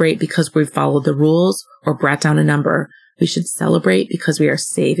celebrate because we've followed the rules or brought down a number. We should celebrate because we are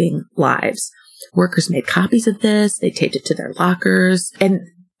saving lives." Workers made copies of this. They taped it to their lockers. And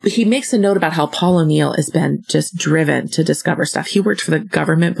he makes a note about how Paul O'Neill has been just driven to discover stuff. He worked for the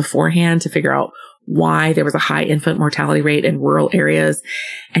government beforehand to figure out why there was a high infant mortality rate in rural areas.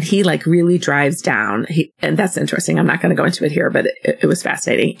 And he really drives down. And that's interesting. I'm not going to go into it here, but it was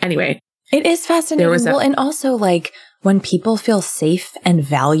fascinating. Anyway. It is fascinating. And also when people feel safe and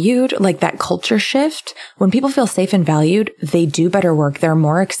valued, that culture shift, when people feel safe and valued, they do better work. They're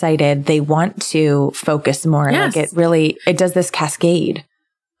more excited. They want to focus more. Yes. It does this cascade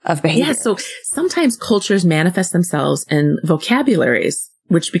of behavior. Yeah, so sometimes cultures manifest themselves in vocabularies,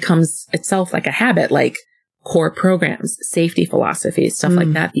 which becomes itself like a habit, like core programs, safety philosophies, stuff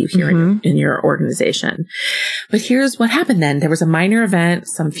like that you hear in your organization. But here's what happened then. There was a minor event.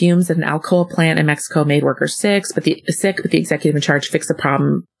 Some fumes at an Alcoa plant in Mexico made workers sick, but the executive in charge fixed the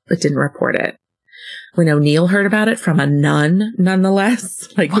problem, but didn't report it. When O'Neill heard about it from a nun, nonetheless,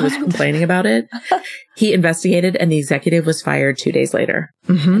 who was complaining about it, he investigated and the executive was fired 2 days later.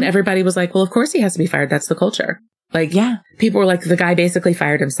 And everybody was like, well, of course he has to be fired. That's the culture. People were like, the guy basically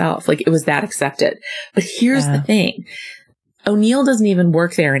fired himself. It was that accepted. But here's the thing. O'Neill doesn't even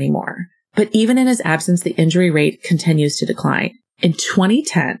work there anymore. But even in his absence, the injury rate continues to decline. In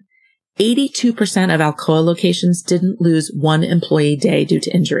 2010, 82% of Alcoa locations didn't lose one employee day due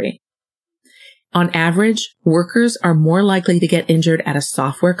to injury. On average, workers are more likely to get injured at a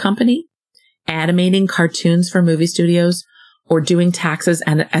software company, animating cartoons for movie studios, or doing taxes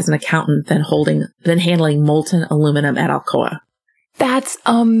as an accountant than handling molten aluminum at Alcoa. That's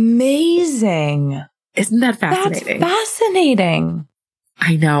amazing. Isn't that fascinating? That's fascinating.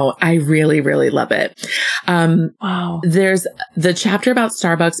 I know. I really, really love it. Wow. There's the chapter about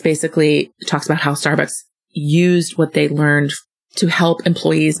Starbucks basically talks about how Starbucks used what they learned to help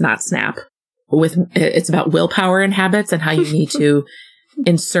employees not snap. It's about willpower and habits and how you need to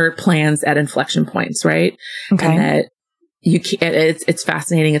insert plans at inflection points, right? Okay. And that it's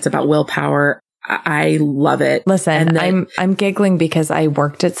fascinating. It's about willpower. I love it. Listen, I'm giggling because I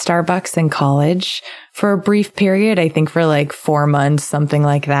worked at Starbucks in college for a brief period. I think for like 4 months, something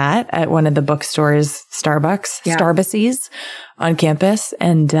like that, at one of the bookstores, Starbucks on campus.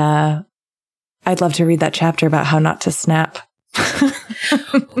 And I'd love to read that chapter about how not to snap.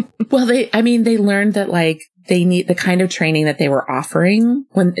 Well, they learned that like they need the kind of training that they were offering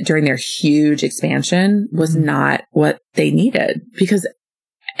during their huge expansion was not what they needed, because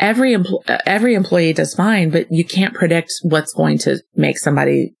every employee does fine, but you can't predict what's going to make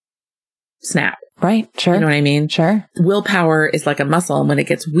somebody snap. Right. Sure. You know what I mean? Sure. Willpower is like a muscle. And when it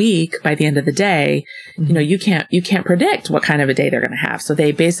gets weak by the end of the day, you can't predict what kind of a day they're going to have. So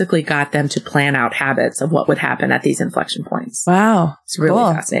they basically got them to plan out habits of what would happen at these inflection points. Wow. It's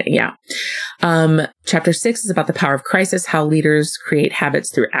really fascinating. Yeah. Chapter 6 is about the power of crisis, how leaders create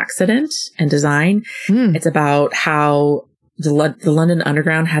habits through accident and design. It's about how the London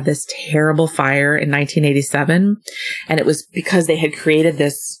Underground had this terrible fire in 1987. And it was because they had created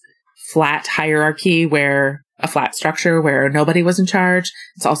this flat hierarchy a flat structure where nobody was in charge.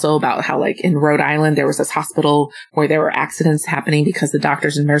 It's also about how like in Rhode Island, there was this hospital where there were accidents happening because the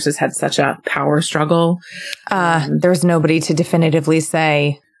doctors and nurses had such a power struggle. There was nobody to definitively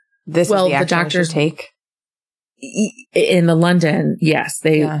say this is the action I should take. In the London, yes,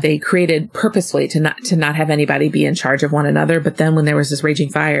 they created purposefully to not have anybody be in charge of one another. But then when there was this raging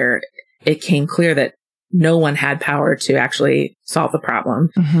fire, it came clear that no one had power to actually solve the problem.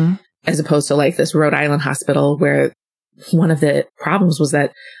 As opposed to like this Rhode Island hospital where one of the problems was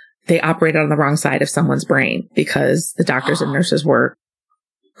that they operated on the wrong side of someone's brain because the doctors and nurses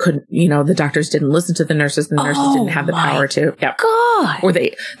the doctors didn't listen to the nurses. The nurses didn't have the power to. Yep. God. Or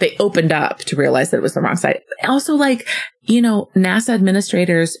they opened up to realize that it was the wrong side. Also, like, NASA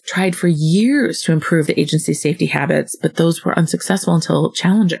administrators tried for years to improve the agency's safety habits, but those were unsuccessful until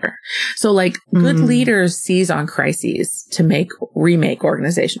Challenger. So like good leaders seize on crises to remake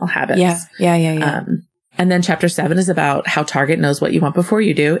organizational habits. Yeah. And then chapter 7 is about how Target knows what you want before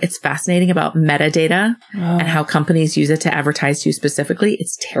you do. It's fascinating about metadata and how companies use it to advertise to you specifically.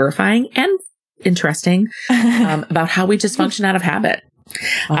 It's terrifying and interesting about how we just function out of habit.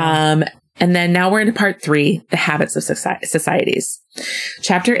 And then now we're into part 3, the habits of societies.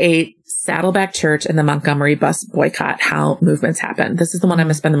 Chapter 8, Saddleback Church and the Montgomery bus boycott, how movements happen. This is the one I'm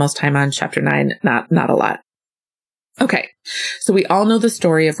going to spend the most time on. Chapter 9, not a lot. Okay. So we all know the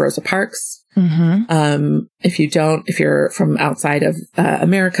story of Rosa Parks. If you're from outside of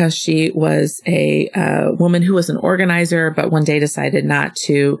America, she was a woman who was an organizer, but one day decided not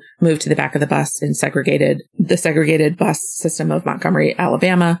to move to the back of the bus in the segregated bus system of Montgomery,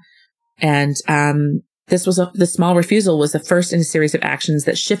 Alabama. And the small refusal was the first in a series of actions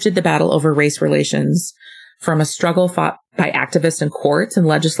that shifted the battle over race relations from a struggle fought by activists in courts and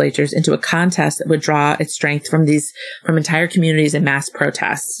legislatures into a contest that would draw its strength from entire communities and mass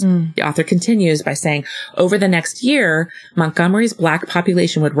protests. The author continues by saying, over the next year, Montgomery's Black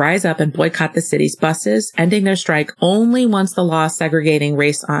population would rise up and boycott the city's buses, ending their strike only once the law segregating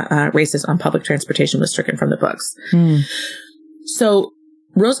races on public transportation was stricken from the books. So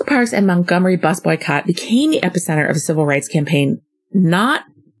Rosa Parks and Montgomery bus boycott became the epicenter of a civil rights campaign, not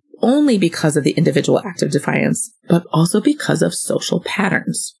only because of the individual act of defiance, but also because of social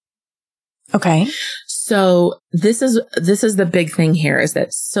patterns. Okay. So this is the big thing here, is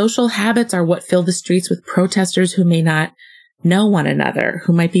that social habits are what fill the streets with protesters who may not know one another,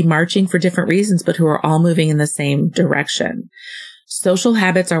 who might be marching for different reasons, but who are all moving in the same direction. Social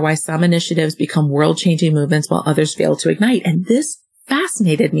habits are why some initiatives become world-changing movements while others fail to ignite. And this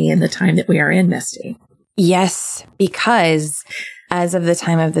fascinated me in the time that we are in, Misty. Yes, because as of the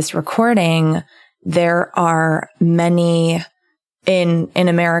time of this recording, there are many in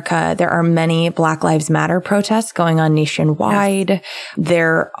America, there are many Black Lives Matter protests going on nationwide. Yes.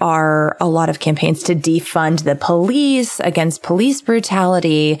 There are a lot of campaigns to defund the police, against police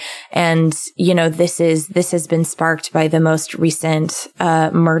brutality. And, this has been sparked by the most recent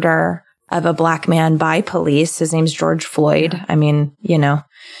murder of a Black man by police. His name's George Floyd. I mean,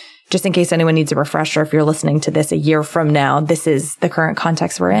 just in case anyone needs a refresher, if you're listening to this a year from now, this is the current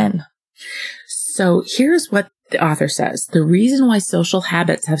context we're in. So here's what the author says. The reason why social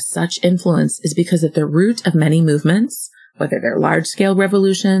habits have such influence is because at the root of many movements, whether they're large-scale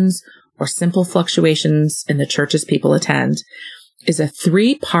revolutions or simple fluctuations in the churches people attend, is a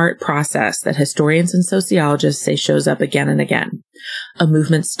 3-part process that historians and sociologists say shows up again and again. A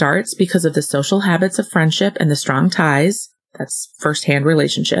movement starts because of the social habits of friendship and the strong ties, that's firsthand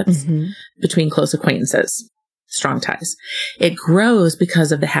relationships, between close acquaintances. strong ties. It grows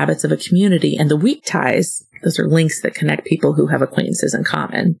because of the habits of a community, and the weak ties, those are links that connect people who have acquaintances in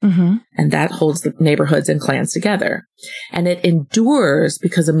common. Mm-hmm. And that holds the neighborhoods and clans together. And it endures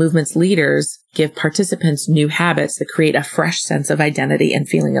because a movement's leaders give participants new habits that create a fresh sense of identity and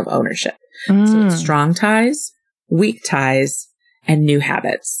feeling of ownership. So it's strong ties, weak ties, and new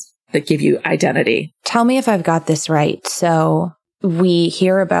habits that give you identity. Tell me if I've got this right. So we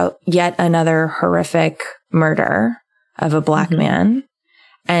hear about yet another horrific murder of a Black man,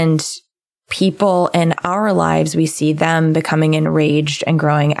 and people in our lives, we see them becoming enraged and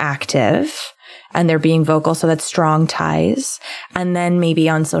growing active, and they're being vocal. So that's strong ties. And then maybe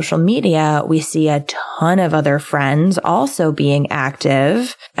on social media, we see a ton of other friends also being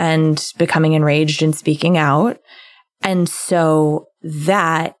active and becoming enraged and speaking out. And so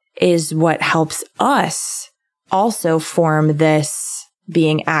that is what helps us also form this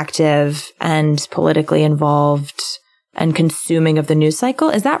being active and politically involved and consuming of the news cycle.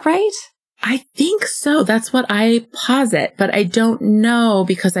 Is that right? I think so. That's what I posit, but I don't know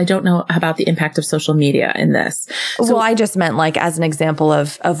because I don't know about the impact of social media in this. So, well, I just meant like as an example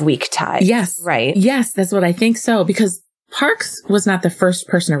of weak ties. Yes. Right. Yes, that's what I think so, because Parks was not the first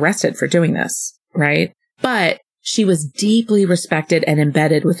person arrested for doing this, right? But she was deeply respected and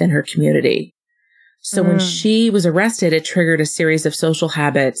embedded within her community. So when she was arrested, it triggered a series of social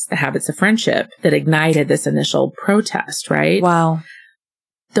habits, the habits of friendship, that ignited this initial protest, right? Wow.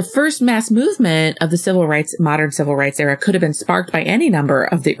 The first mass movement of the modern civil rights era could have been sparked by any number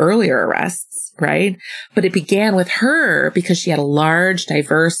of the earlier arrests, right? But it began with her because she had a large,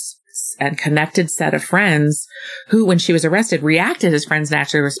 diverse, and connected set of friends who, when she was arrested, reacted as friends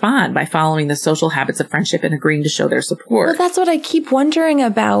naturally respond by following the social habits of friendship and agreeing to show their support. Well, that's what I keep wondering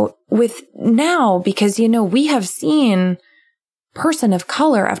about with now, because, you know, we have seen person of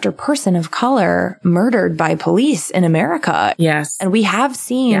color after person of color murdered by police in America. Yes. And we have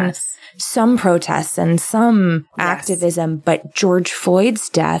seen some protests and some activism, but George Floyd's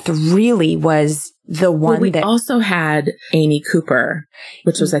death really was the one we that also had Amy Cooper,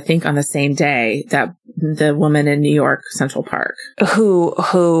 which was, I think, on the same day, that the woman in New York Central Park who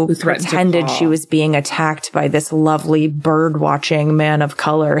pretended to she was being attacked by this lovely bird watching man of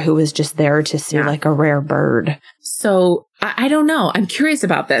color who was just there to see like a rare bird. So I don't know. I'm curious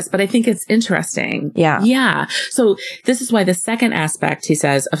about this, but I think it's interesting. Yeah. Yeah. So this is why the second aspect, he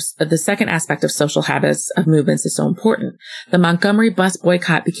says, of the second aspect of social habits of movements is so important. The Montgomery bus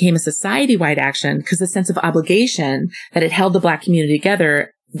boycott became a society-wide action because the sense of obligation that it held the Black community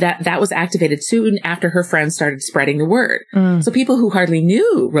together, that was activated soon after her friends started spreading the word. So people who hardly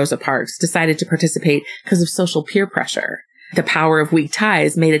knew Rosa Parks decided to participate because of social peer pressure. The power of weak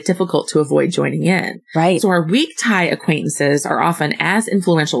ties made it difficult to avoid joining in. Right. So our weak tie acquaintances are often as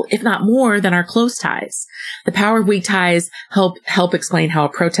influential, if not more, than our close ties. The power of weak ties help explain how a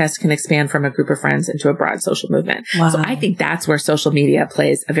protest can expand from a group of friends into a broad social movement. Wow. So I think that's where social media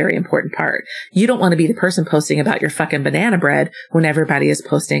plays a very important part. You don't want to be the person posting about your fucking banana bread when everybody is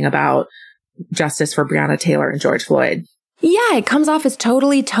posting about justice for Breonna Taylor and George Floyd. Yeah, it comes off as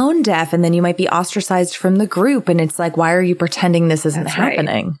totally tone deaf, and then you might be ostracized from the group. And it's like, why are you pretending this isn't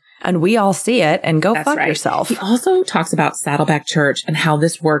happening? Right. And we all see it, and go fuck yourself. He also talks about Saddleback Church and how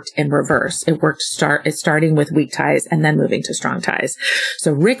this worked in reverse. It worked starting with weak ties and then moving to strong ties.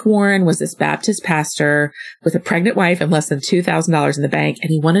 So Rick Warren was this Baptist pastor with a pregnant wife and less than $2,000 in the bank. And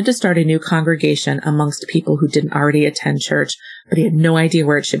he wanted to start a new congregation amongst people who didn't already attend church, but he had no idea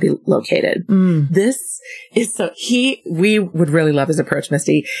where it should be located. This is we would really love his approach,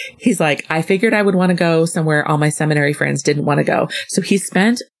 Misty. He's like, I figured I would want to go somewhere all my seminary friends didn't want to go. So he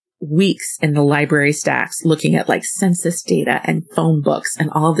spent weeks in the library stacks looking at like census data and phone books and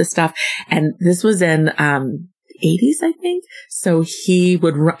all of this stuff. And this was in 80s, I think. So he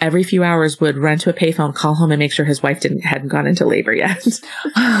would every few hours would run to a payphone, call home, and make sure his wife hadn't gone into labor yet.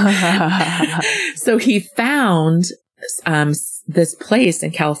 So he found this place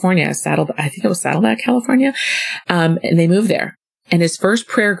in California, I think it was Saddleback, California. And they moved there. And his first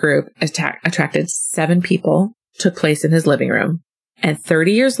prayer group attracted 7 people, took place in his living room. And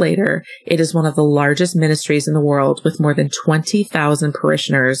 30 years later, it is one of the largest ministries in the world, with more than 20,000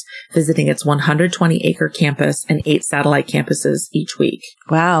 parishioners visiting its 120-acre campus and 8 satellite campuses each week.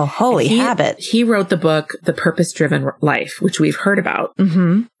 Wow. Holy habit. He wrote the book, The Purpose-Driven Life, which we've heard about.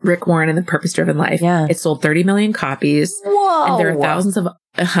 Rick Warren and The Purpose-Driven Life. Yeah. It sold 30 million copies. Whoa. And there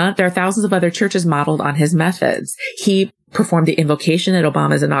are thousands of other churches modeled on his methods. He performed the invocation at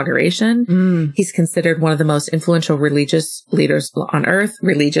Obama's inauguration. He's considered one of the most influential religious leaders on earth.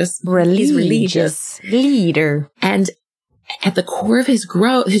 He's religious leader. And at the core of his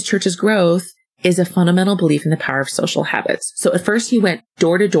church's growth is a fundamental belief in the power of social habits. So at first he went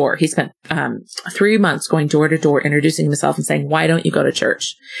door to door. He spent 3 months going door to door, introducing himself and saying, why don't you go to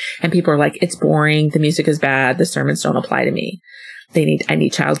church? And people are like, it's boring. The music is bad. The sermons don't apply to me. I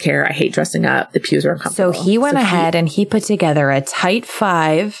need childcare. I hate dressing up. The pews are uncomfortable. So he went ahead and he put together a tight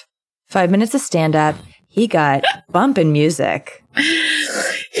 5 minutes of stand up. He got bumping music.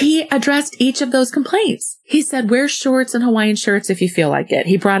 He addressed each of those complaints. He said, wear shorts and Hawaiian shirts if you feel like it.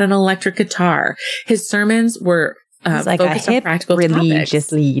 He brought an electric guitar. His sermons were He's like focused a on hip practical religious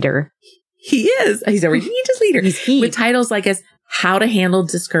topics. leader. He is. He's a religious leader. He's heat. With titles like as how to handle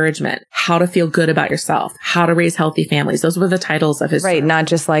discouragement, how to feel good about yourself, how to raise healthy families. Those were the titles of his Right. sermons. Not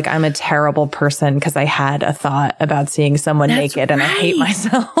just like I'm a terrible person because I had a thought about seeing someone naked and I hate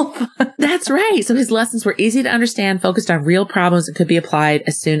myself. That's right. So his lessons were easy to understand, focused on real problems, and could be applied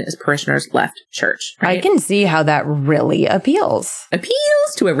as soon as parishioners left church. Right? I can see how that really appeals.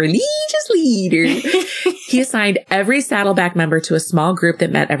 Appeals to a religious leader. He assigned every Saddleback member to a small group that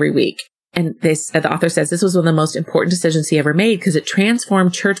met every week. And the author says this was one of the most important decisions he ever made because it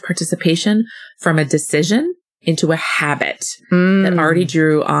transformed church participation from a decision into a habit that already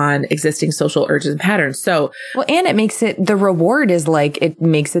drew on existing social urges and patterns. So, well, and it makes it, the reward is like, it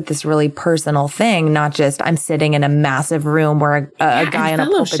makes it this really personal thing, not just I'm sitting in a massive room where a guy in a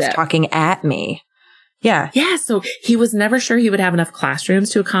pulpit's talking at me. Yeah. Yeah. So he was never sure he would have enough classrooms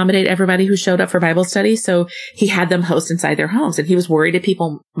to accommodate everybody who showed up for Bible study. So he had them host inside their homes, and he was worried that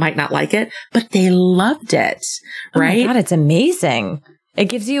people might not like it, but they loved it. Right. Oh my God, it's amazing. It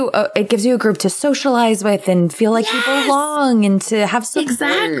gives you a group to socialize with and feel like you belong and to have support.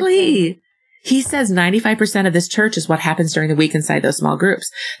 Exactly. He says 95% of this church is what happens during the week inside those small groups.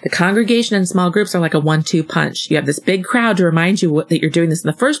 The congregation and small groups are like a 1-2 punch. You have this big crowd to remind you that you're doing this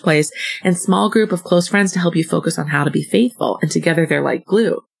in the first place, and small group of close friends to help you focus on how to be faithful. And together they're like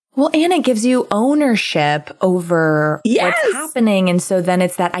glue. Well, and it gives you ownership over what's happening. And so then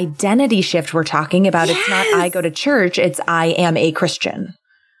it's that identity shift we're talking about. It's not I go to church. It's I am a Christian.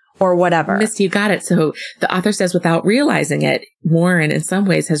 Or whatever. Misty, you got it. So the author says, without realizing it, Warren in some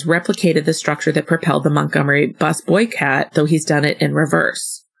ways has replicated the structure that propelled the Montgomery bus boycott, though he's done it in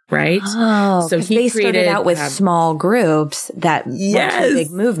reverse, right? Oh, so they started out with small groups that went to a big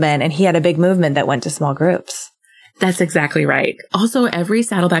movement, and he had a big movement that went to small groups. That's exactly right. Also, every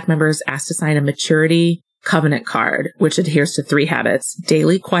Saddleback member is asked to sign a maturity covenant card, which adheres to 3 habits: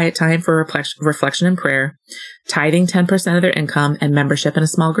 daily quiet time for reflection and prayer, tithing 10% of their income, and membership in a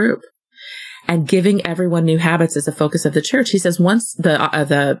small group. And giving everyone new habits is a focus of the church. He says once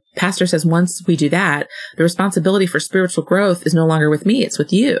the pastor says, once we do that, the responsibility for spiritual growth is no longer with me. It's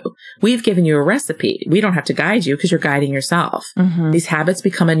with you. We've given you a recipe. We don't have to guide you because you're guiding yourself. Mm-hmm. These habits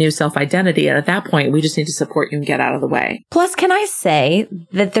become a new self-identity. And at that point, we just need to support you and get out of the way. Plus, can I say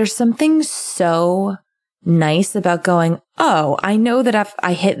that there's something so nice about going, oh, I know that if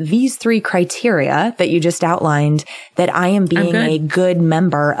I hit these 3 criteria that you just outlined, that I am being a good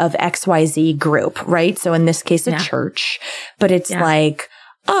member of XYZ group, right? So in this case, a church, but it's like,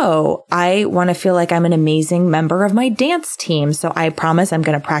 oh, I want to feel like I'm an amazing member of my dance team. So I promise I'm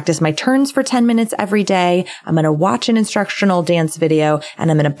going to practice my turns for 10 minutes every day. I'm going to watch an instructional dance video,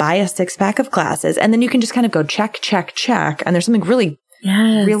 and I'm going to buy a 6-pack of glasses. And then you can just kind of go check, check, check. And there's something really,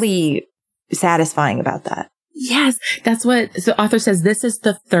 really satisfying about that. Yes, that's what the author says. This is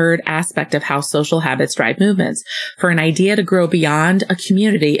the third aspect of how social habits drive movements. For an idea to grow beyond a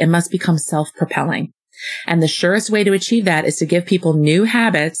community, it must become self-propelling. And the surest way to achieve that is to give people new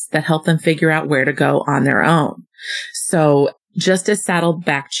habits that help them figure out where to go on their own. So just as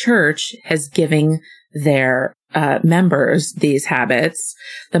Saddleback Church has given their members these habits,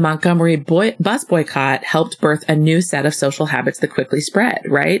 the Montgomery bus boycott helped birth a new set of social habits that quickly spread,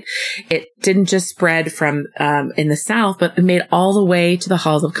 right? It didn't just spread from in the South, but it made all the way to the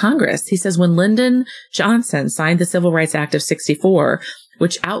halls of Congress. He says when Lyndon Johnson signed the Civil Rights Act of 1964,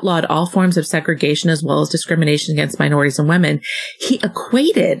 which outlawed all forms of segregation as well as discrimination against minorities and women, he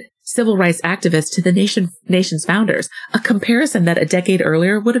equated civil rights activists to the nation's founders, a comparison that a decade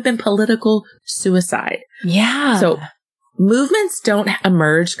earlier would have been political suicide. Yeah. So movements don't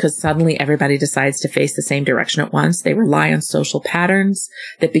emerge because suddenly everybody decides to face the same direction at once. They rely on social patterns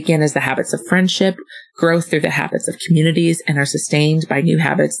that begin as the habits of friendship, grow through the habits of communities, and are sustained by new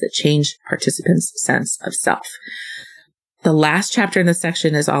habits that change participants' sense of self. The last chapter in this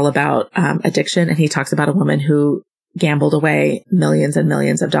section is all about addiction, and he talks about a woman who gambled away millions and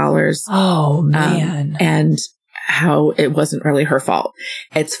millions of dollars. Oh, man. And how it wasn't really her fault.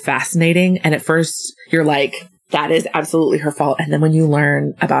 It's fascinating. And at first you're like, that is absolutely her fault. And then when you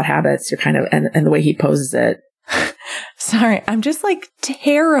learn about habits, you're kind of, and the way he poses it. sorry. I'm just like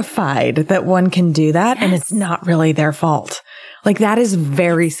terrified that one can do that and it's not really their fault. Like that is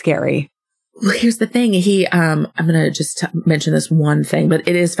very scary. Well, here's the thing. I'm going to just mention this one thing, but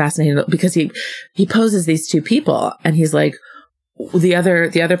it is fascinating because he poses these two people and he's like, the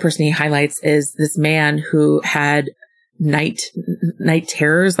other person he highlights is this man who had night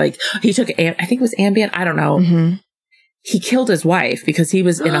terrors. Like he took, I think it was Ambien. I don't know. Mm-hmm. He killed his wife because he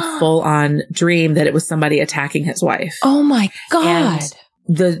was in a full on dream that it was somebody attacking his wife. Oh my God.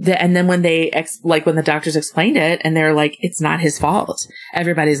 And and then when when the doctors explained it and they're like, it's not his fault.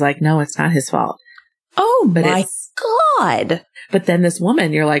 Everybody's like, no, it's not his fault. Oh my God. But then this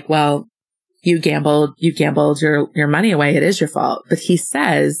woman, you're like, well, you gambled your money away. It is your fault. But he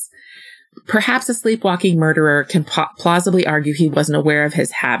says, perhaps a sleepwalking murderer can plausibly argue he wasn't aware of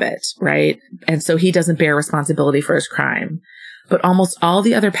his habit, right? And so he doesn't bear responsibility for his crime. But almost all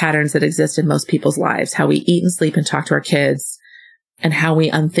the other patterns that exist in most people's lives, how we eat and sleep and talk to our kids, and how we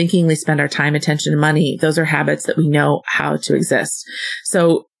unthinkingly spend our time, attention, and money, those are habits that we know how to exist.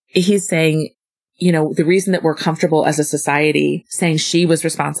 So he's saying, the reason that we're comfortable as a society saying she was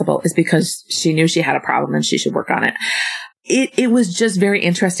responsible is because she knew she had a problem and she should work on it. It was just very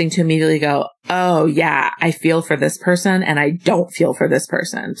interesting to immediately go, oh yeah, I feel for this person and I don't feel for this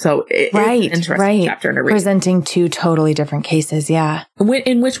person. So it's an interesting chapter to read. Presenting two totally different cases. Yeah.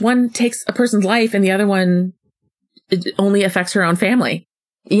 In which one takes a person's life and the other one only affects her own family.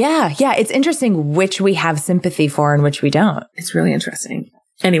 Yeah. Yeah. It's interesting which we have sympathy for and which we don't. It's really interesting.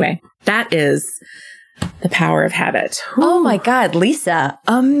 Anyway, that is The Power of Habit. Whew. Oh my God, Lisa,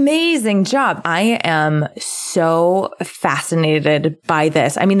 amazing job. I am so fascinated by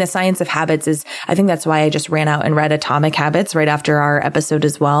this. I mean, the science of habits I think that's why I just ran out and read Atomic Habits right after our episode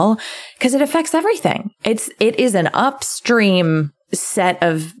as well, because it affects everything. It is an upstream set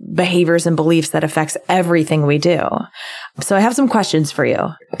of behaviors and beliefs that affects everything we do. So I have some questions for you.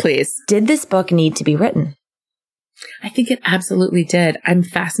 Please. Did this book need to be written? I think it absolutely did. I'm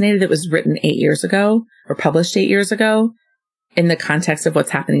fascinated it was written 8 years ago or published 8 years ago in the context of what's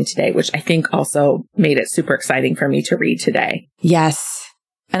happening today, which I think also made it super exciting for me to read today. Yes.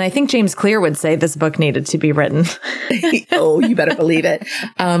 And I think James Clear would say this book needed to be written. Oh, you better believe it.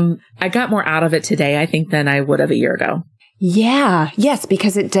 I got more out of it today, I think, than I would have a year ago. Yeah. Yes,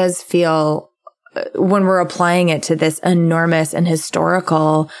 because it does feel, when we're applying it to this enormous and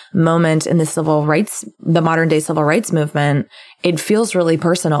historical moment in the modern day civil rights movement, it feels really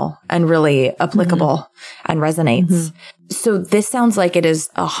personal and really applicable and resonates. Mm-hmm. So this sounds like it is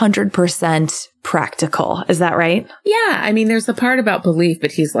 100% practical. Is that right? Yeah. I mean, there's the part about belief,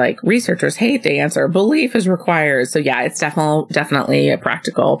 but he's like, researchers hate the answer. Belief is required. So yeah, it's definitely a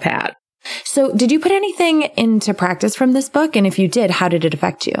practical path. So did you put anything into practice from this book? And if you did, how did it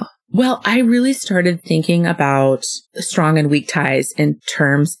affect you? Well, I really started thinking about strong and weak ties in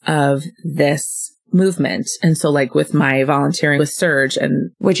terms of this movement. And so like with my volunteering with Surge, and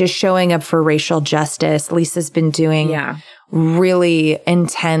which is showing up for racial justice. Lisa's been doing really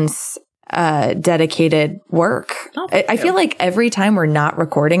intense, dedicated work. I feel like every time we're not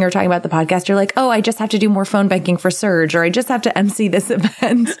recording or talking about the podcast, you're like, oh, I just have to do more phone banking for Surge, or I just have to MC this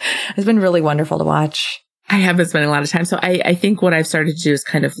event. It's been really wonderful to watch. I have been spending a lot of time. So I think what I've started to do is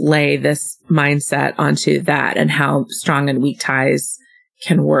kind of lay this mindset onto that and how strong and weak ties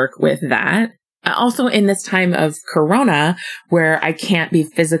can work with that. Also in this time of Corona, where I can't be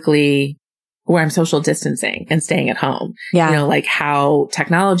physically, where I'm social distancing and staying at home. Yeah. Like how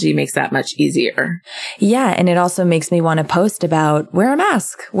technology makes that much easier. Yeah. And it also makes me want to post about wear a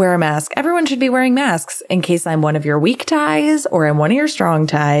mask. Everyone should be wearing masks in case I'm one of your weak ties or I'm one of your strong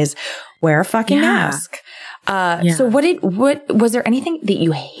ties. Wear a fucking mask. So what was there anything that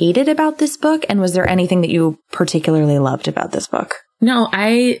you hated about this book? And was there anything that you particularly loved about this book? No,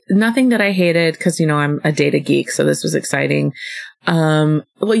 nothing that I hated because, I'm a data geek. So this was exciting. I'm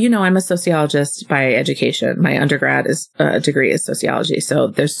a sociologist by education. My undergrad degree is sociology. So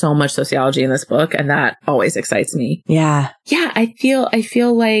there's so much sociology in this book and that always excites me. Yeah. Yeah. I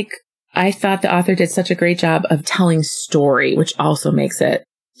feel like I thought the author did such a great job of telling story, which also makes it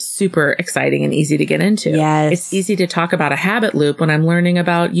super exciting and easy to get into. Yes. It's easy to talk about a habit loop when I'm learning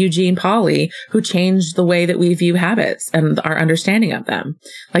about Eugene Pauly, who changed the way that we view habits and our understanding of them.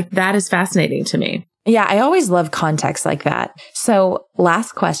 Like that is fascinating to me. Yeah, I always love context like that. So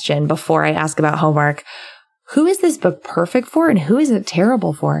last question before I ask about homework. Who is this book perfect for and who is it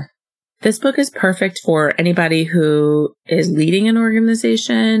terrible for? This book is perfect for anybody who is leading an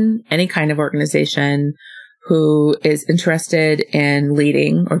organization, any kind of organization, who is interested in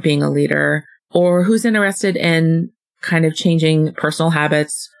leading or being a leader, or who's interested in kind of changing personal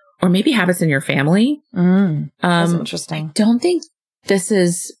habits or maybe habits in your family. That's interesting. I don't think this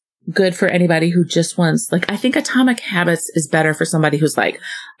is good for anybody who just wants, like, I think Atomic Habits is better for somebody who's like,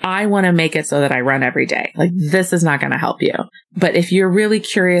 I want to make it so that I run every day. Like, this is not going to help you. But if you're really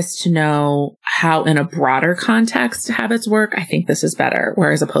curious to know how in a broader context habits work, I think this is better.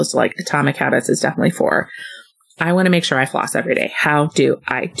 Whereas opposed to like Atomic Habits is definitely for, I want to make sure I floss every day. How do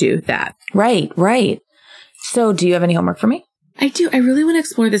I do that? Right. So do you have any homework for me? I do. I really want to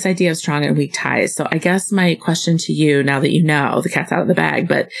explore this idea of strong and weak ties. So I guess my question to you, now that you know the cat's out of the bag,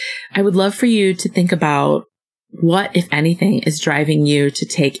 but I would love for you to think about what, if anything, is driving you to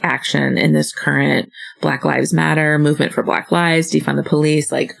take action in this current Black Lives Matter movement for Black lives, defund the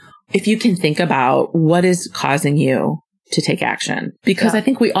police. Like, if you can think about what is causing you to take action, because I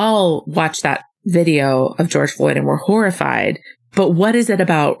think we all watched that video of George Floyd and were horrified. But what is it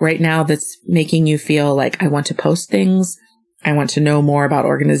about right now that's making you feel like I want to post things? I want to know more about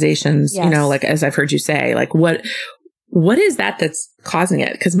organizations, you know, like, as I've heard you say, like, what is that that's causing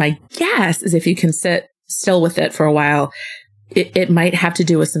it? Because my guess is if you can sit still with it for a while, it might have to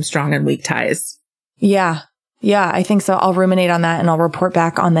do with some strong and weak ties. Yeah, I think so. I'll ruminate on that and I'll report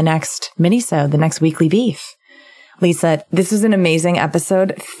back on the next minisode, the next Weekly Beef. Lisa, this was an amazing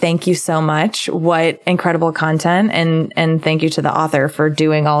episode. Thank you so much. What incredible content. And thank you to the author for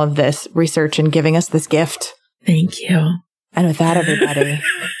doing all of this research and giving us this gift. Thank you. And with that, everybody,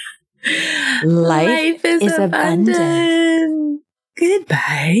 life is abundant.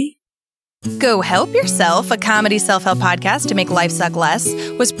 Goodbye. Go Help Yourself, a comedy self-help podcast to make life suck less,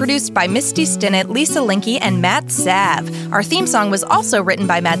 was produced by Misty Stinnett, Lisa Linky, and Matt Sav. Our theme song was also written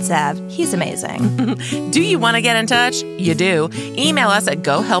by Matt Sav. He's amazing. Do you want to get in touch? You do. Email us at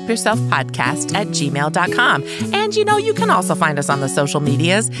gohelpyourselfpodcast@gmail.com. And you can also find us on the social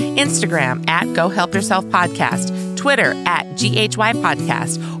medias, Instagram at Go Help Yourself Podcast, Twitter at GHY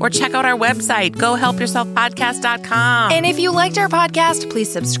Podcast, or check out our website, gohelpyourselfpodcast.com. And if you liked our podcast,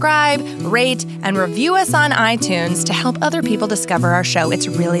 please subscribe, rate, and review us on iTunes to help other people discover our show. It's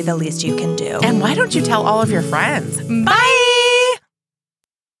really the least you can do. And why don't you tell all of your friends? Bye!